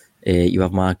 You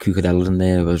have Mark Cucurella in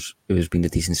there, who has been a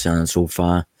decent sign so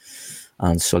far,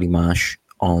 and Solly Marsh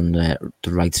on the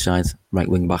right side, right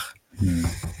wing back.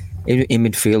 In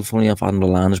midfield, funny enough, Adam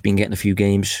Lallana has been getting a few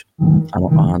games,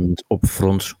 and up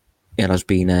front, it has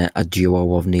been a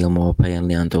duo of Neil Maupay and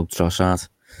Leandro Trossard.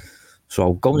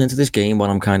 So going into this game, what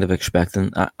I'm kind of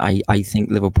expecting, I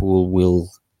think Liverpool will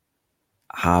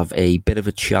have a bit of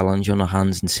a challenge on their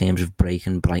hands in terms of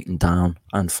breaking Brighton down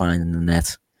and finding the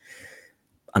net.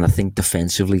 And I think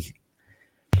defensively,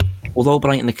 although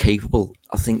Brighton are capable,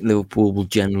 I think Liverpool will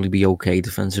generally be okay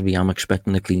defensively. I'm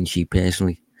expecting a clean sheet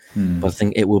personally. But I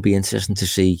think it will be interesting to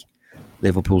see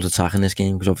Liverpool's attack in this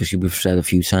game, because obviously we've said a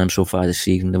few times so far this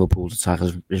season, Liverpool's attack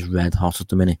is red hot at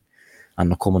the minute, and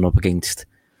they're coming up against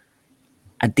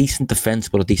a decent defence,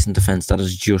 but a decent defence that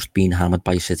has just been hammered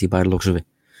by City by the looks of it.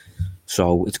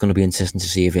 So it's going to be interesting to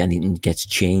see if anything gets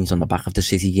changed on the back of the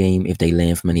City game, if they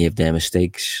learn from any of their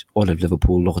mistakes, or if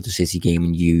Liverpool look at the City game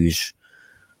and use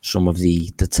some of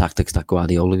the tactics that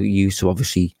Guardiola used to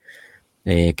obviously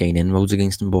gain inroads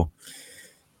against them. But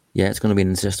yeah, it's going to be an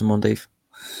interesting one, Dave.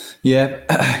 Yeah,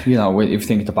 if you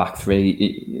think of the back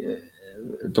three,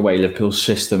 the way Liverpool's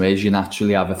system is, you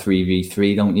naturally have a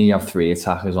 3v3, don't you? You have three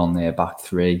attackers on their back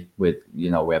three with,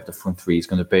 where the front three is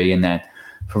going to be, and then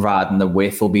providing the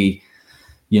width will be,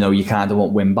 you kind of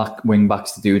want wing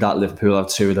backs to do that. Liverpool have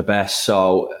two of the best,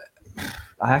 so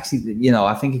I actually,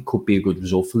 I think it could be a good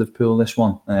result for Liverpool this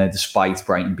one, despite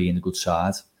Brighton being a good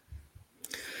side.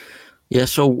 Yeah,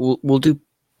 so we'll do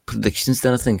predictions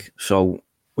then, I think. So,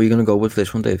 what are you going to go with for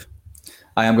this one, Dave?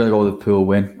 I am going to go Liverpool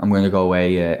win. I'm going to go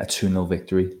a 2-0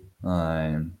 victory.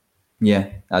 Yeah,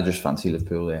 I just fancy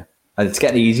Liverpool there. And it's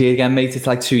getting easier again, mate. It's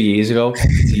like 2 years ago.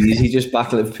 It's easy, just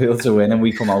back Liverpool to win, and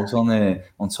we come out on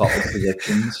top of the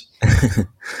predictions.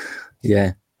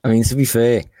 Yeah, I mean, to be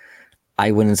fair,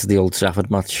 I went into the Old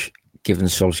Trafford match giving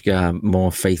Solskjaer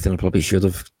more faith than I probably should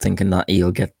have, thinking that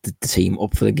he'll get the team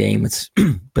up for the game. It's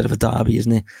a bit of a derby,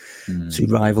 isn't it? Two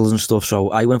rivals and stuff.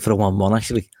 So I went for a 1-1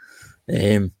 actually,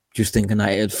 just thinking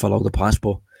that it'd follow the pass.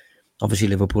 But obviously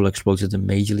Liverpool exploited them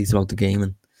majorly throughout the game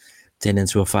and turned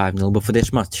into a 5-0. But for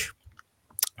this match,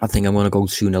 I think I'm going to go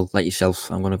 2-0 like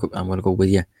yourself. I'm going to go with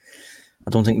you.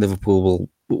 I don't think Liverpool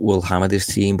will hammer this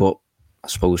team, but I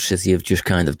suppose City have just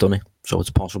kind of done it, so it's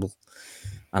possible.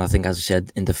 And I think, as I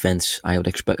said, in defence, I would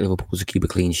expect Liverpool to keep a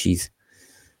clean sheet.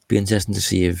 Be interesting to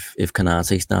see if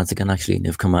Konate starts again, actually, and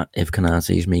if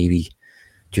Konate is maybe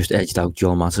just edged out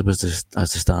Joel Matip as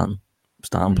the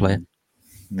starting player.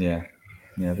 Yeah,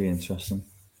 it'll be interesting.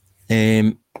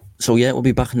 So yeah, we'll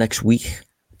be back next week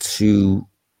to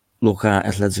look at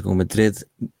Atletico Madrid,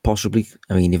 possibly.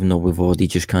 I mean, even though we've already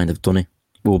just kind of done it,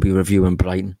 we'll be reviewing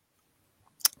Brighton,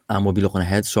 and we'll be looking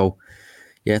ahead. So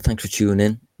yeah, thanks for tuning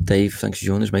in. Dave, thanks for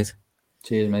joining us, mate.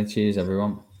 Cheers, mate. Cheers,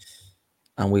 everyone.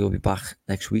 And we will be back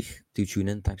next week. Do tune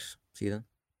in. Thanks. See you then.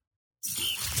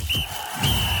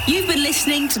 You've been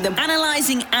listening to the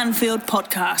Analysing Anfield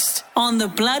podcast on the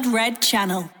Blood Red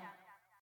channel.